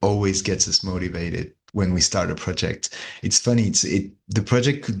that always gets us motivated when we start a project. It's funny, the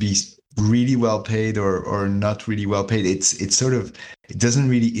project could be really well paid or not really well paid. It's sort of, it doesn't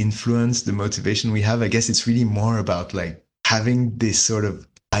really influence the motivation we have. I guess it's really more about like having this sort of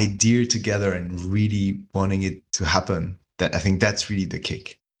idea together and really wanting it to happen. That I think that's really the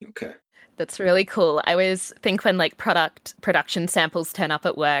kick. Okay. That's really cool. I always think when like production samples turn up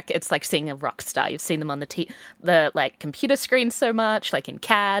at work, it's like seeing a rock star. You've seen them on the like computer screen so much, like in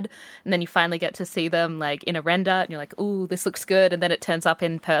CAD, and then you finally get to see them like in a render, and you're like, "Ooh, this looks good." And then it turns up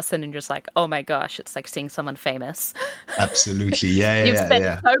in person, and you're just like, "Oh my gosh!" It's like seeing someone famous. Absolutely, yeah. You've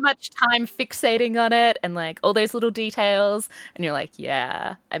spent so much time fixating on it, and like all those little details, and you're like,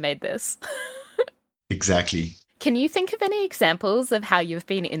 "Yeah, I made this." Exactly. Can you think of any examples of how you've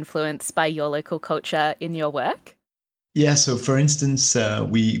been influenced by your local culture in your work? Yeah, so for instance,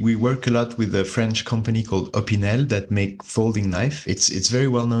 we work a lot with a French company called Opinel that make folding knife. It's very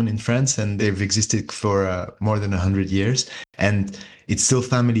well known in France, and they've existed for more than 100 years, and it's still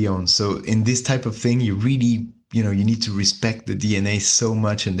family owned. So in this type of thing, you really, you need to respect the DNA so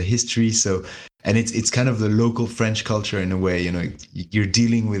much and the history. So, and it's kind of the local French culture in a way. You're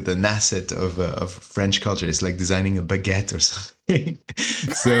dealing with an asset of French culture. It's like designing a baguette or something.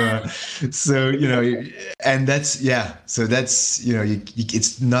 And that's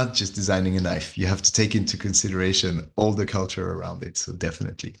it's not just designing a knife. You have to take into consideration all the culture around it. So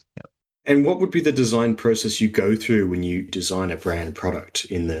definitely, yeah. And what would be the design process you go through when you design a brand product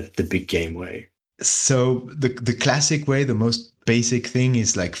in the big game way? So the classic way, the most basic thing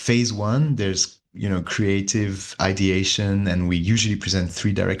is like phase one. There's creative ideation, and we usually present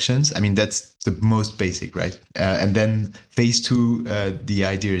 3 directions. I mean, that's the most basic, right? And then phase 2, the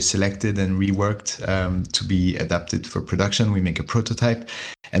idea is selected and reworked to be adapted for production. We make a prototype,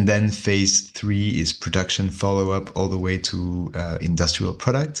 and then phase 3 is production follow-up all the way to industrial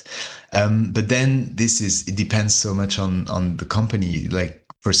product. But then it depends so much on the company. Like,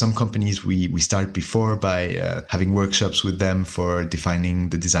 for some companies, we start before by having workshops with them for defining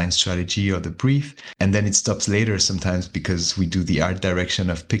the design strategy or the brief. And then it stops later sometimes because we do the art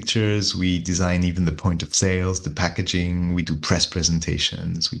direction of pictures. We design even the point of sales, the packaging. We do press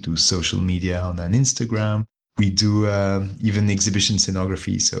presentations. We do social media on an Instagram. We do even exhibition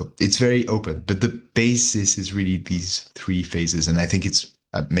scenography. So it's very open. But the basis is really these 3 phases. And I think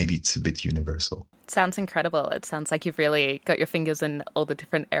maybe it's a bit universal. Sounds incredible. It sounds like you've really got your fingers in all the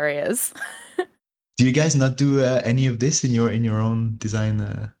different areas. Do you guys not do any of this in your own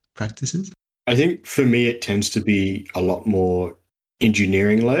design practices? I think for me, it tends to be a lot more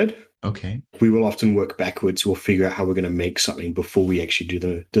engineering led. Okay. We will often work backwards. We'll figure out how we're going to make something before we actually do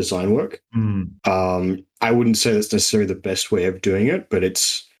the design work. I wouldn't say that's necessarily the best way of doing it, but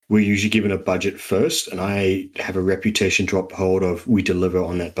we're usually given a budget first, and I have a reputation to uphold of we deliver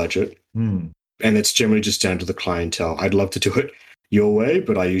on that budget. And it's generally just down to the clientele. I'd love to do it your way,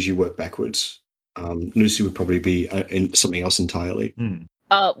 but I usually work backwards. Lucy would probably be in something else entirely.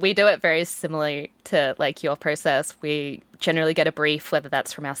 We do it very similarly to like your process. We generally get a brief, whether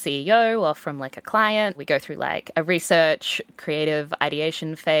that's from our CEO or from like a client. We go through like a research, creative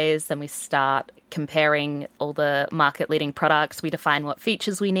ideation phase. Then we start comparing all the market leading products. We define what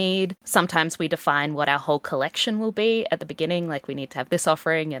features we need. Sometimes we define what our whole collection will be at the beginning. Like we need to have this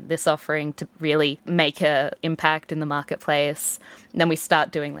offering and this offering to really make an impact in the marketplace. And then we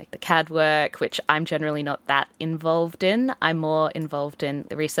start doing like the CAD work, which I'm generally not that involved in. I'm more involved in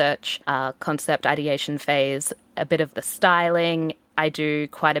the research, concept ideation phase, a bit of the styling. I do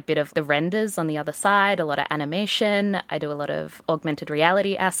quite a bit of the renders on the other side, a lot of animation. I do a lot of augmented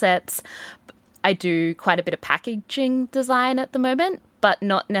reality assets. I do quite a bit of packaging design at the moment, but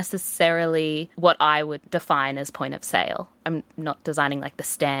not necessarily what I would define as point of sale. I'm not designing like the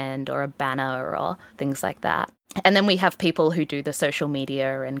stand or a banner or things like that. And then we have people who do the social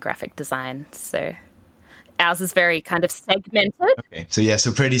media and graphic design. So ours is very kind of segmented. Okay.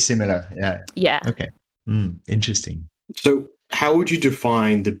 So pretty similar. Yeah. Yeah. Okay. Interesting. So how would you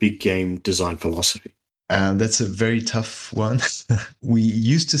define the big game design philosophy? That's a very tough one. We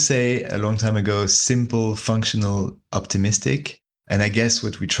used to say a long time ago, simple, functional, optimistic. And I guess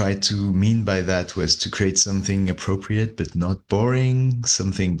what we tried to mean by that was to create something appropriate, but not boring,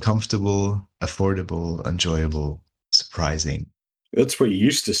 something comfortable, affordable, enjoyable, surprising. That's what you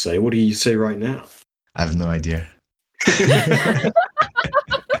used to say. What do you say right now? I have no idea.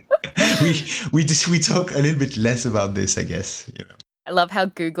 we talk a little bit less about this, I guess. I love how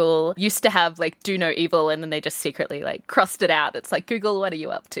Google used to have like do no evil and then they just secretly like crossed it out. It's like, Google, what are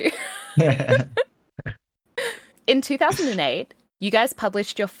you up to? In 2008, you guys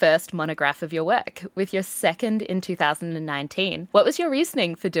published your first monograph of your work, with your second in 2019. What was your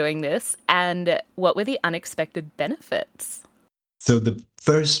reasoning for doing this, and what were the unexpected benefits? So the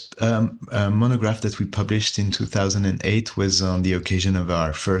first monograph that we published in 2008 was on the occasion of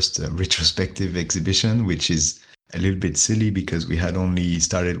our first retrospective exhibition, which is a little bit silly because we had only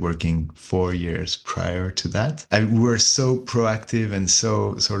started working 4 years prior to that. And we were so proactive and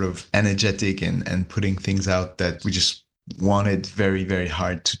so sort of energetic and putting things out that we just wanted very, very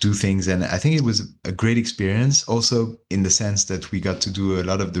hard to do things. And I think it was a great experience also in the sense that we got to do a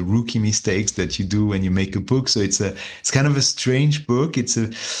lot of the rookie mistakes that you do when you make a book. So it's kind of a strange book.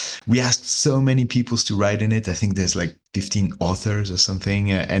 We asked so many people to write in it. I think there's like 15 authors or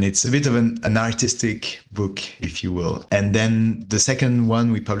something. And it's a bit of an artistic book, if you will. And then the second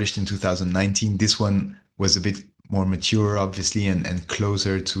one we published in 2019, this one was a bit more mature, obviously, and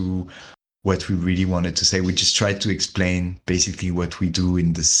closer to what we really wanted to say. We just tried to explain basically what we do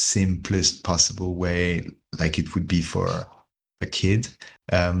in the simplest possible way, like it would be for a kid.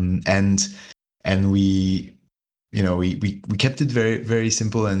 And we kept it very, very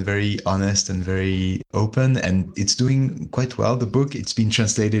simple and very honest and very open, and it's doing quite well. The book, it's been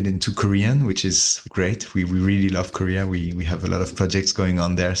translated into Korean, which is great. We really love Korea. We have a lot of projects going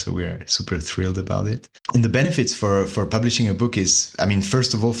on there, so we're super thrilled about it. And the benefits for publishing a book is, I mean,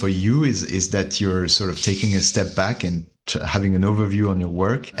 first of all, for you is that you're sort of taking a step back and having an overview on your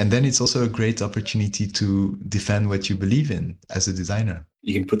work. And then it's also a great opportunity to defend what you believe in as a designer.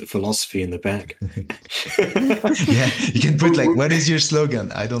 You can put the philosophy in the back. Yeah, you can put like, what is your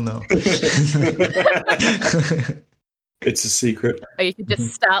slogan? I don't know. It's a secret. Or you could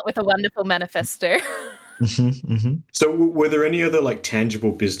just start with a wonderful manifesto. So were there any other like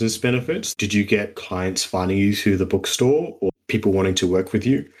tangible business benefits? Did you get clients finding you through the bookstore or people wanting to work with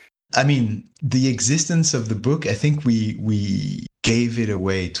you? I mean, the existence of the book, I think we gave it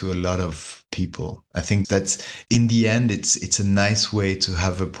away to a lot of people. I think that in the end, it's a nice way to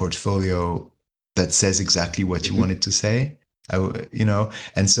have a portfolio that says exactly what you wanted to say,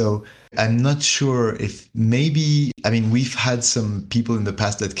 and so I'm not sure if maybe, I mean, we've had some people in the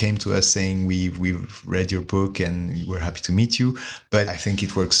past that came to us saying we've read your book and we're happy to meet you. But I think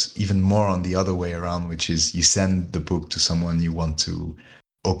it works even more on the other way around, which is you send the book to someone you want to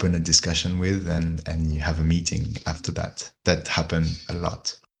open a discussion with and you have a meeting after that. That happened a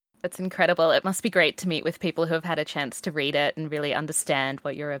lot. That's incredible. It must be great to meet with people who have had a chance to read it and really understand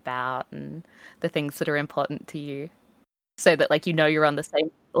what you're about and the things that are important to you, so that like you're on the same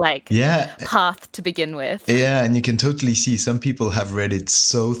path to begin with. Yeah, and you can totally see some people have read it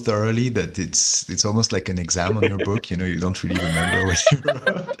so thoroughly that it's almost like an exam on your book. You don't really remember what you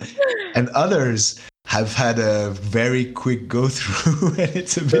wrote. And others have had a very quick go through, and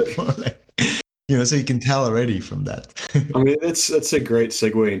it's a bit more like, so you can tell already from that. I mean, that's a great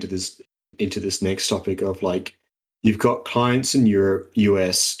segue into this next topic of like, you've got clients in Europe,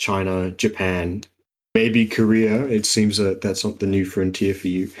 US, China, Japan, maybe Korea. It seems that that's not the new frontier for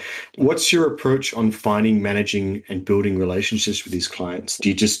you. What's your approach on finding, managing, and building relationships with these clients? Do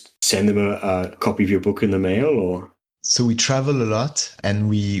you just send them a copy of your book in the mail, or? So we travel a lot and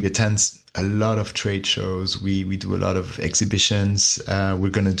we attend a lot of trade shows. We do a lot of exhibitions.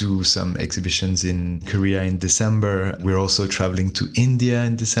 We're going to do some exhibitions in Korea in December. We're also traveling to India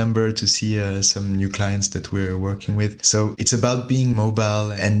in December to see some new clients that we're working with. So it's about being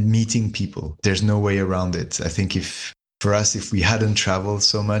mobile and meeting people. There's no way around it. I think if we hadn't traveled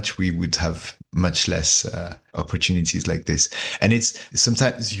so much, we would have much less opportunities like this. And it's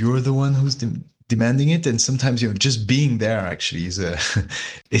sometimes you're the one who's demanding it, and sometimes just being there actually is a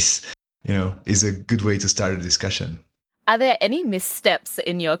good way to start a discussion. Are there any missteps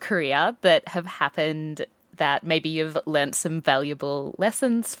in your career that have happened that maybe you've learned some valuable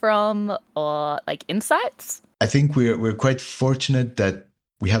lessons from, or like insights? I think we're quite fortunate that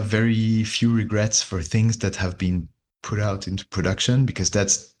we have very few regrets for things that have been put out into production, because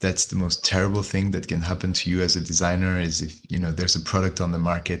that's the most terrible thing that can happen to you as a designer, is if there's a product on the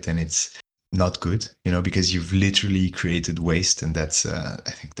market and it's not good, because you've literally created waste, and that's I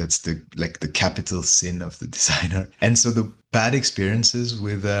think that's the capital sin of the designer. And so the bad experiences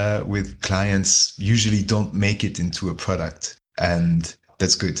with clients usually don't make it into a product, and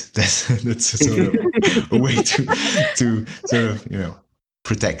that's good. That's sort of a way to sort of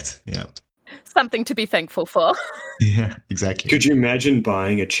protect. Yeah. Something to be thankful for. Yeah, exactly. Could you imagine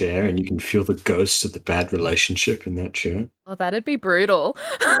buying a chair and you can feel the ghosts of the bad relationship in that chair? Well, that'd be brutal.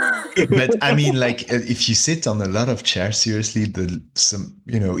 But I mean, like, if you sit on a lot of chairs, seriously, some,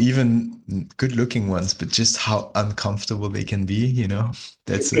 even good-looking ones, but just how uncomfortable they can be,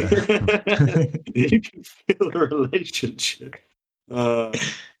 that's You can feel a relationship.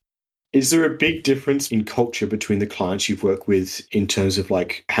 Is there a big difference in culture between the clients you've worked with in terms of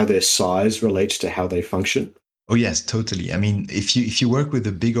like how their size relates to how they function? Oh yes, totally. I mean, if you work with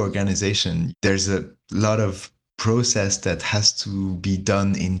a big organization, there's a lot of process that has to be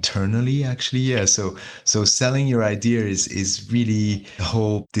done internally, actually. Yeah. So selling your idea is really a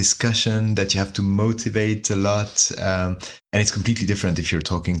whole discussion that you have to motivate a lot. And it's completely different if you're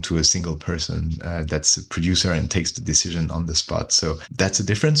talking to a single person that's a producer and takes the decision on the spot. So that's a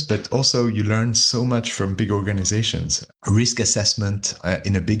difference. But also you learn so much from big organizations. Risk assessment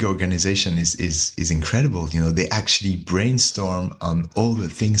in a big organization is incredible. They actually brainstorm on all the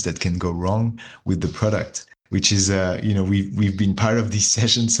things that can go wrong with the product, which is, we've been part of these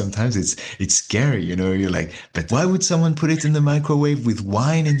sessions. Sometimes it's scary, you're like, but why would someone put it in the microwave with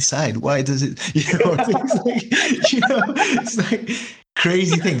wine inside? Why does it, it's like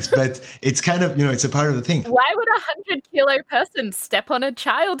crazy things, but it's kind of, it's a part of the thing. Why would 100-kilo person step on a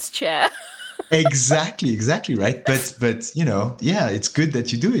child's chair? Exactly, right. But yeah, it's good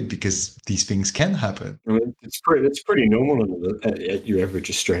that you do it because these things can happen. I mean, it's pretty normal at your average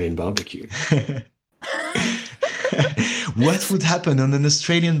Australian barbecue. What would happen on an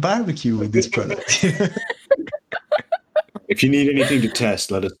Australian barbecue with this product? If you need anything to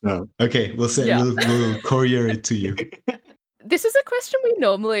test, let us know. Okay, we'll courier it to you. This is a question we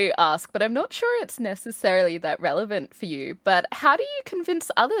normally ask, but I'm not sure it's necessarily that relevant for you. But how do you convince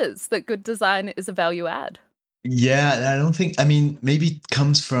others that good design is a value add? Yeah, I don't think, maybe it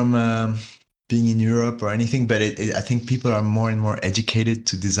comes from being in Europe or anything, but I think people are more and more educated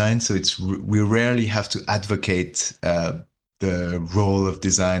to design. So we rarely have to advocate the role of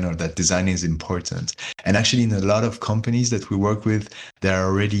design or that design is important. And actually, in a lot of companies that we work with, there are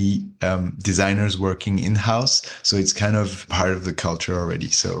already designers working in-house. So it's kind of part of the culture already.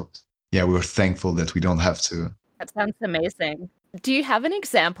 So yeah, we're thankful that we don't have to. That sounds amazing. Do you have an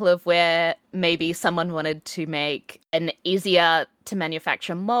example of where maybe someone wanted to make an easier to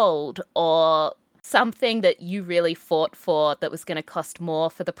manufacture mold or something that you really fought for that was going to cost more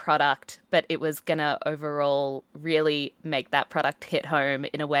for the product, but it was going to overall really make that product hit home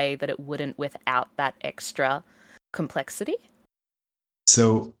in a way that it wouldn't without that extra complexity?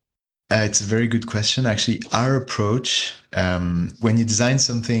 So it's a very good question. Actually, our approach, when you design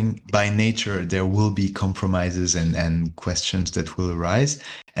something by nature, there will be compromises and questions that will arise.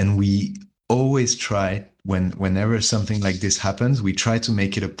 And we always try, whenever something like this happens, we try to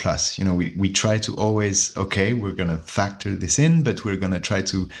make it a plus. We try to always, okay, we're going to factor this in, but we're going to try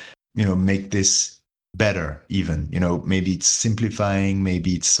to, make this better even. Maybe it's simplifying,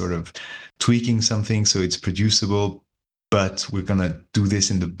 maybe it's sort of tweaking something so it's producible, but we're going to do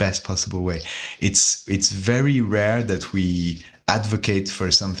this in the best possible way. It's very rare that we advocate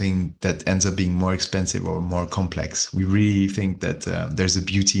for something that ends up being more expensive or more complex. We really think that there's a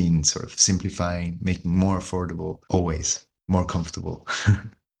beauty in sort of simplifying, making more affordable, always more comfortable.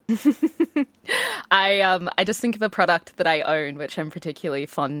 I just think of a product that I own, which I'm particularly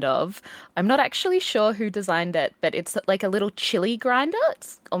fond of. I'm not actually sure who designed it, but it's like a little chili grinder.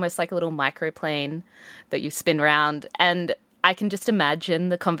 It's almost like a little microplane that you spin around. And I can just imagine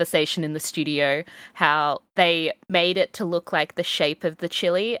the conversation in the studio, how they made it to look like the shape of the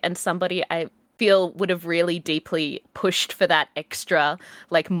chili, and somebody I feel would have really deeply pushed for that extra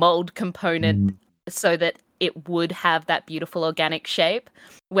like mold component so that it would have that beautiful organic shape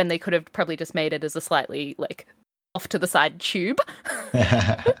when they could have probably just made it as a slightly like off to the side tube.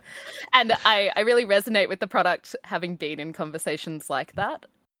 And I really resonate with the product having been in conversations like that.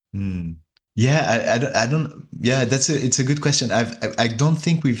 Yeah, I don't. Yeah, it's a good question. I don't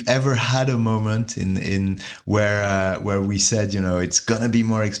think we've ever had a moment in where we said, it's gonna be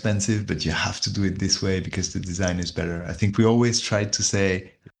more expensive, but you have to do it this way because the design is better. I think we always tried to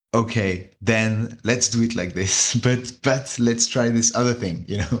say, okay, then let's do it like this, but let's try this other thing.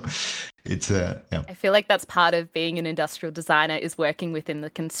 It's yeah. I feel like that's part of being an industrial designer, is working within the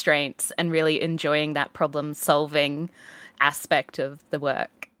constraints and really enjoying that problem solving aspect of the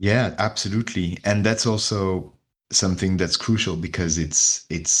work. Yeah, absolutely. And that's also something that's crucial because it's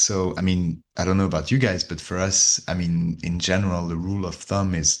so, I don't know about you guys, but for us, in general, the rule of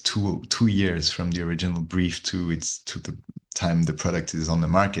thumb is 2 years from the original brief to the time the product is on the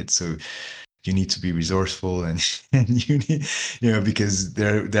market. So you need to be resourceful and you need, because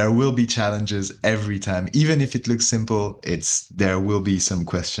there will be challenges every time. Even if it looks simple, there will be some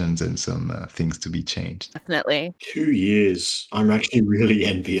questions and some things to be changed. Definitely. 2 years. I'm actually really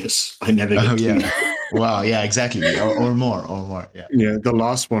envious. I never get 2 years. Wow. Yeah, exactly. Or more. Yeah. Yeah. The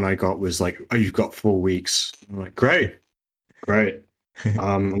last one I got was like, oh, you've got 4 weeks. I'm like, great.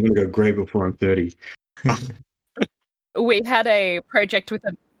 I'm going to go grey before I'm 30. We had a project with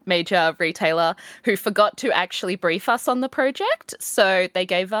a major retailer who forgot to actually brief us on the project. So they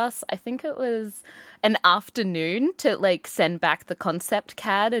gave us, I think it was an afternoon to like send back the concept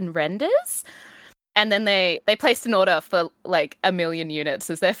CAD and renders. And then they placed an order for like 1 million units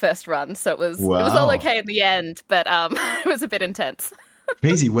as their first run. So it was all okay in the end, but it was a bit intense.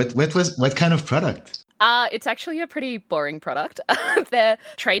 Crazy. What kind of product? It's actually a pretty boring product. They're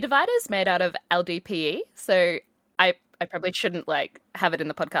tray dividers made out of LDPE. So I probably shouldn't like have it in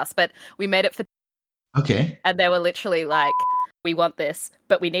the podcast, but we made it for. Okay. And they were literally like, we want this,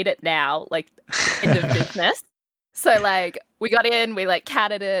 but we need it now, like end of business. So like we got in, we like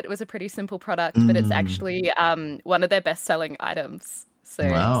CAD'd it. It was a pretty simple product, but it's actually one of their best selling items. So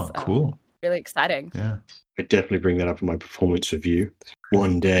wow, it's, cool. Really exciting. Yeah. I definitely bring that up in my performance review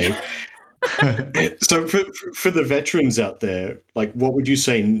one day. So for the veterans out there, like what would you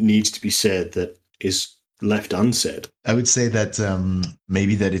say needs to be said that is left unsaid? I would say that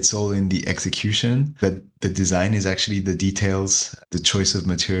maybe that it's all in the execution, that the design is actually the details, the choice of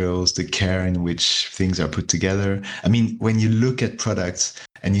materials, the care in which things are put together. I mean, when you look at products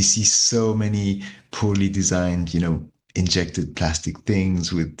and you see so many poorly designed, injected plastic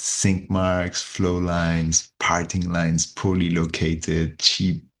things with sink marks, flow lines, parting lines, poorly located,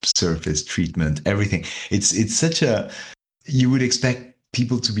 cheap surface treatment, everything. It's such you would expect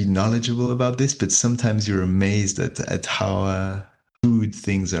people to be knowledgeable about this, but sometimes you're amazed at how good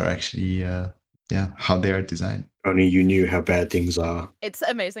things are actually, how they are designed. Only you knew how bad things are. It's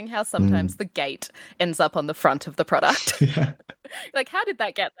amazing how sometimes the gate ends up on the front of the product. Yeah. Like, how did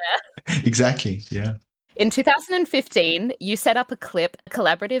that get there? Exactly, yeah. In 2015, you set up a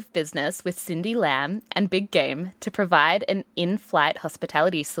collaborative business with Cindy Lamb and Big Game to provide an in-flight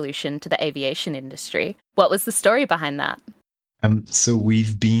hospitality solution to the aviation industry. What was the story behind that? So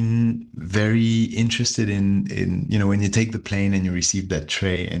we've been very interested in when you take the plane and you receive that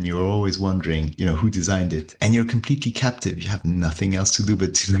tray and you're always wondering, who designed it, and you're completely captive. You have nothing else to do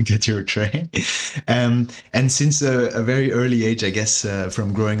but to look at your tray. And since a very early age, I guess,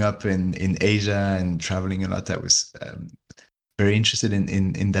 from growing up in Asia and traveling a lot, I was very interested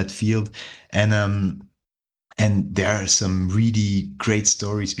in that field. And there are some really great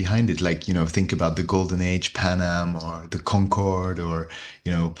stories behind it. Like, think about the Golden Age Pan Am or the Concorde or,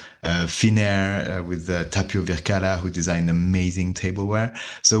 Finnair with Tapio Virkala, who designed amazing tableware.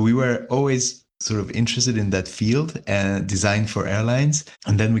 So we were always sort of interested in that field and design for airlines.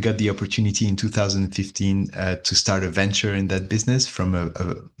 And then we got the opportunity in 2015 to start a venture in that business from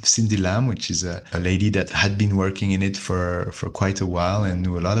a Cindy Lamb, which is a lady that had been working in it for quite a while and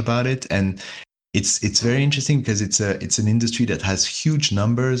knew a lot about it. And it's very interesting because it's an industry that has huge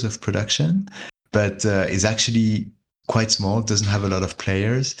numbers of production, but is actually quite small, doesn't have a lot of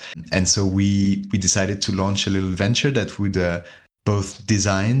players. And so we decided to launch a little venture that would both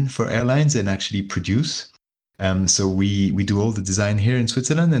design for airlines and actually produce. So we do all the design here in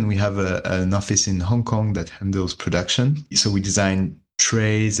Switzerland, and we have an office in Hong Kong that handles production. So we design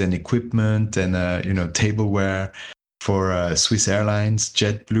trays and equipment and tableware for Swiss Airlines,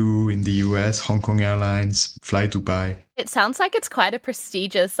 JetBlue in the US, Hong Kong Airlines, Fly Dubai. It sounds like it's quite a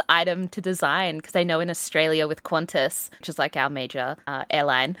prestigious item to design, because I know in Australia with Qantas, which is like our major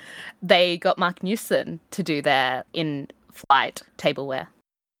airline, they got Mark Newson to do their in-flight tableware.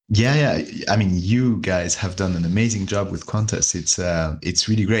 Yeah. I mean, you guys have done an amazing job with Qantas. It's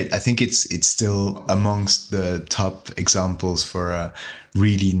really great. I think it's still amongst the top examples for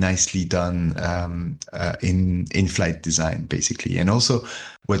really nicely done in-flight design, basically. And also,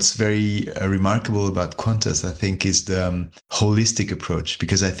 what's very remarkable about Qantas, I think, is the holistic approach,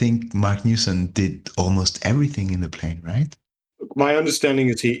 because I think Mark Newson did almost everything in the plane, right? My understanding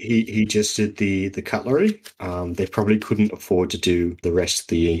is he just did the cutlery. They probably couldn't afford to do the rest of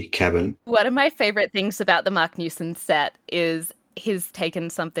the cabin. One of my favorite things about the Mark Newson set is he's taken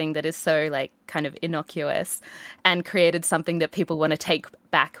something that is so like kind of innocuous and created something that people want to take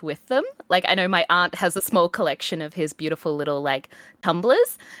back with them. Like, I know my aunt has a small collection of his beautiful little like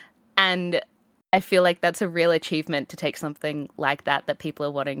tumblers, and I feel like that's a real achievement to take something like that people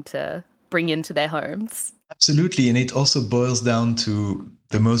are wanting to bring into their homes. Absolutely. And it also boils down to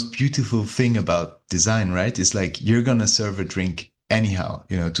the most beautiful thing about design, right? It's like you're going to serve a drink anyhow,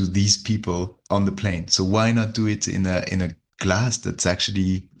 to these people on the plane. So why not do it in a glass that's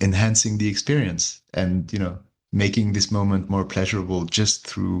actually enhancing the experience and, making this moment more pleasurable just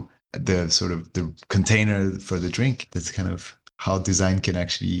through the sort of the container for the drink. That's kind of how design can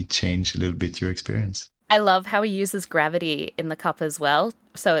actually change a little bit your experience. I love how he uses gravity in the cup as well.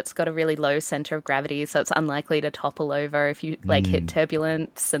 So it's got a really low center of gravity, so it's unlikely to topple over if you hit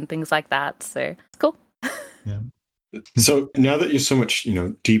turbulence and things like that. So it's cool. Yeah. So now that you're so much,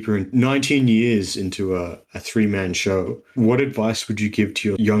 deeper in 19 years into a three-man show, what advice would you give to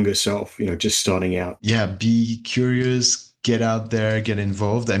your younger self, just starting out? Yeah, be curious, get out there, get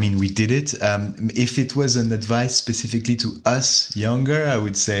involved. I mean, we did it. If it was an advice specifically to us younger, I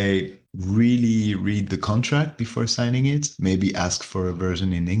would say really read the contract before signing it. Maybe ask for a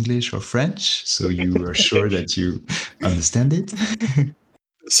version in English or French so you are sure that you understand it.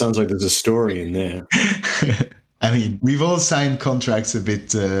 Sounds like there's a story in there. I mean, we've all signed contracts a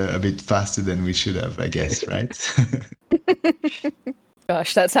bit faster than we should have, I guess, right?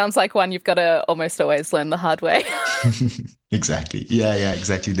 Gosh, that sounds like one you've got to almost always learn the hard way. Exactly. Yeah,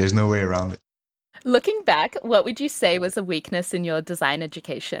 exactly. There's no way around it. Looking back, what would you say was a weakness in your design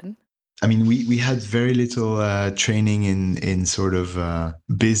education? I mean, we had very little training in sort of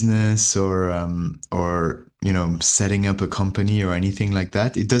business or setting up a company or anything like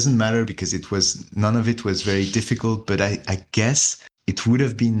that. It doesn't matter because none of it was very difficult. But I guess it would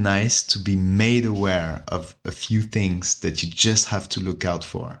have been nice to be made aware of a few things that you just have to look out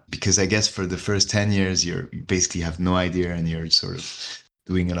for. Because I guess for the first 10 years, you basically have no idea and you're sort of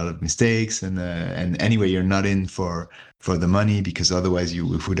doing a lot of mistakes. And anyway, you're not in for the money because otherwise you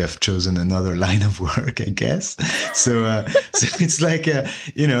would have chosen another line of work, I guess. So it's like,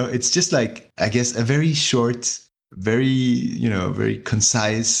 it's just like, I guess, a very short, very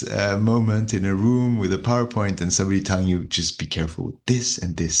concise moment in a room with a PowerPoint and somebody telling you, just be careful with this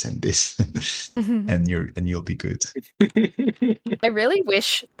and this and this, and you'll be good. I really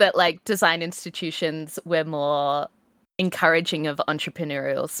wish that design institutions were more encouraging of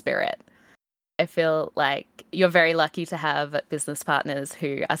entrepreneurial spirit. I feel like you're very lucky to have business partners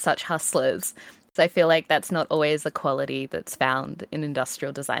who are such hustlers. So I feel like that's not always a quality that's found in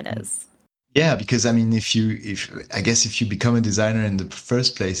industrial designers. Yeah, because I mean, if you become a designer in the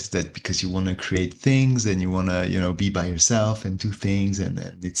first place, is that because you want to create things and you want to, be by yourself and do things and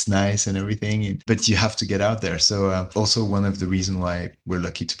it's nice and everything, but you have to get out there. So also one of the reasons why we're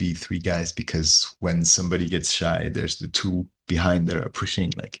lucky to be three guys, because when somebody gets shy, there's the two behind that are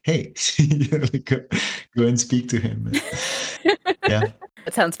pushing like, hey, go and speak to him. Yeah.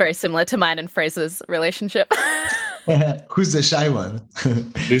 It sounds very similar to mine and Fraser's relationship. Who's the shy one?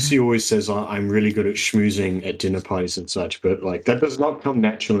 Lucy always says I'm really good at schmoozing at dinner parties and such, but that does not come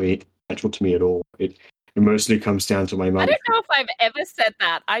natural to me at all. It mostly comes down to my mum. I don't know if I've ever said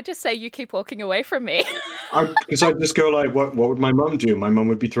that. I just say you keep walking away from me. Because I just go what would my mum do? My mum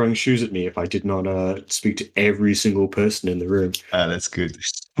would be throwing shoes at me if I did not speak to every single person in the room. That's good.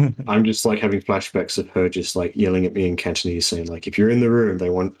 I'm just having flashbacks of her just yelling at me in Cantonese saying if you're in the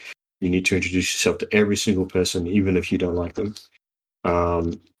room, you need to introduce yourself to every single person, even if you don't like them.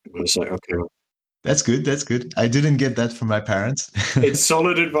 It's okay. That's good. I didn't get that from my parents. It's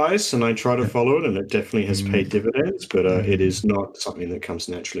solid advice, and I try to follow it, and it definitely has paid dividends, but it is not something that comes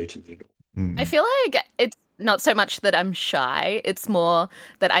naturally to me. I feel like it's not so much that I'm shy. It's more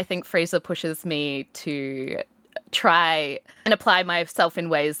that I think Fraser pushes me to try and apply myself in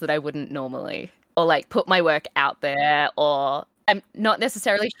ways that I wouldn't normally, or put my work out there, or I'm not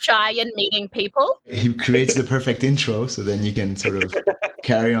necessarily shy in meeting people. He creates the perfect intro, so then you can sort of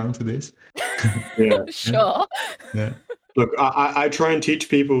carry on to this. Yeah. Sure. Yeah. Look, I try and teach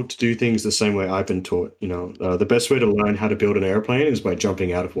people to do things the same way I've been taught. The best way to learn how to build an airplane is by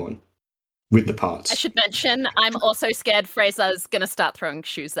jumping out of one with the parts. I should mention, I'm also scared Fraser's going to start throwing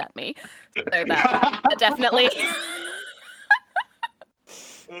shoes at me. So that definitely...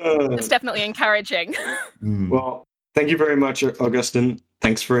 it's definitely encouraging. Well, thank you very much, Augustin.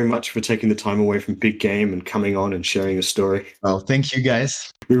 Thanks very much for taking the time away from Big Game and coming on and sharing your story. Well, thank you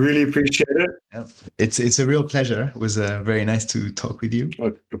guys. We really appreciate it. Yeah. It's a real pleasure. It was very nice to talk with you.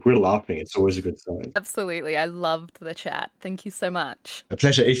 If we're laughing, it's always a good sign. Absolutely. I loved the chat. Thank you so much. A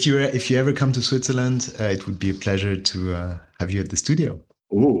pleasure. If you ever come to Switzerland, it would be a pleasure to have you at the studio.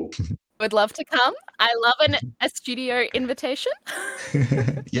 Ooh. Would love to come. I love a studio invitation.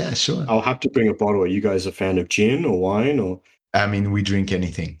 Yeah, sure. I'll have to bring a bottle. Are you guys a fan of gin or wine? Or I mean, we drink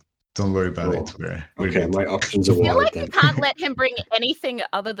anything. Don't worry about it. We're okay, good. my options are wide. I feel like you can't let him bring anything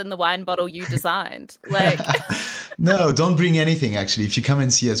other than the wine bottle you designed. No, don't bring anything, actually. If you come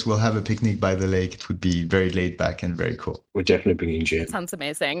and see us, we'll have a picnic by the lake. It would be very laid back and very cool. We're definitely bringing gin. Sounds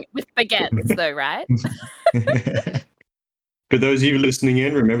amazing. With baguettes, though, right? For those of you listening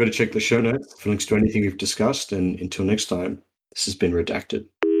in, remember to check the show notes for links to anything we've discussed. And until next time, this has been Redacted.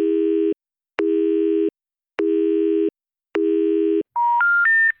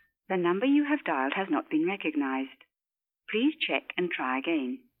 The number you have dialed has not been recognized. Please check and try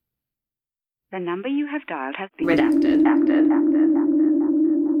again. The number you have dialed has been Redacted.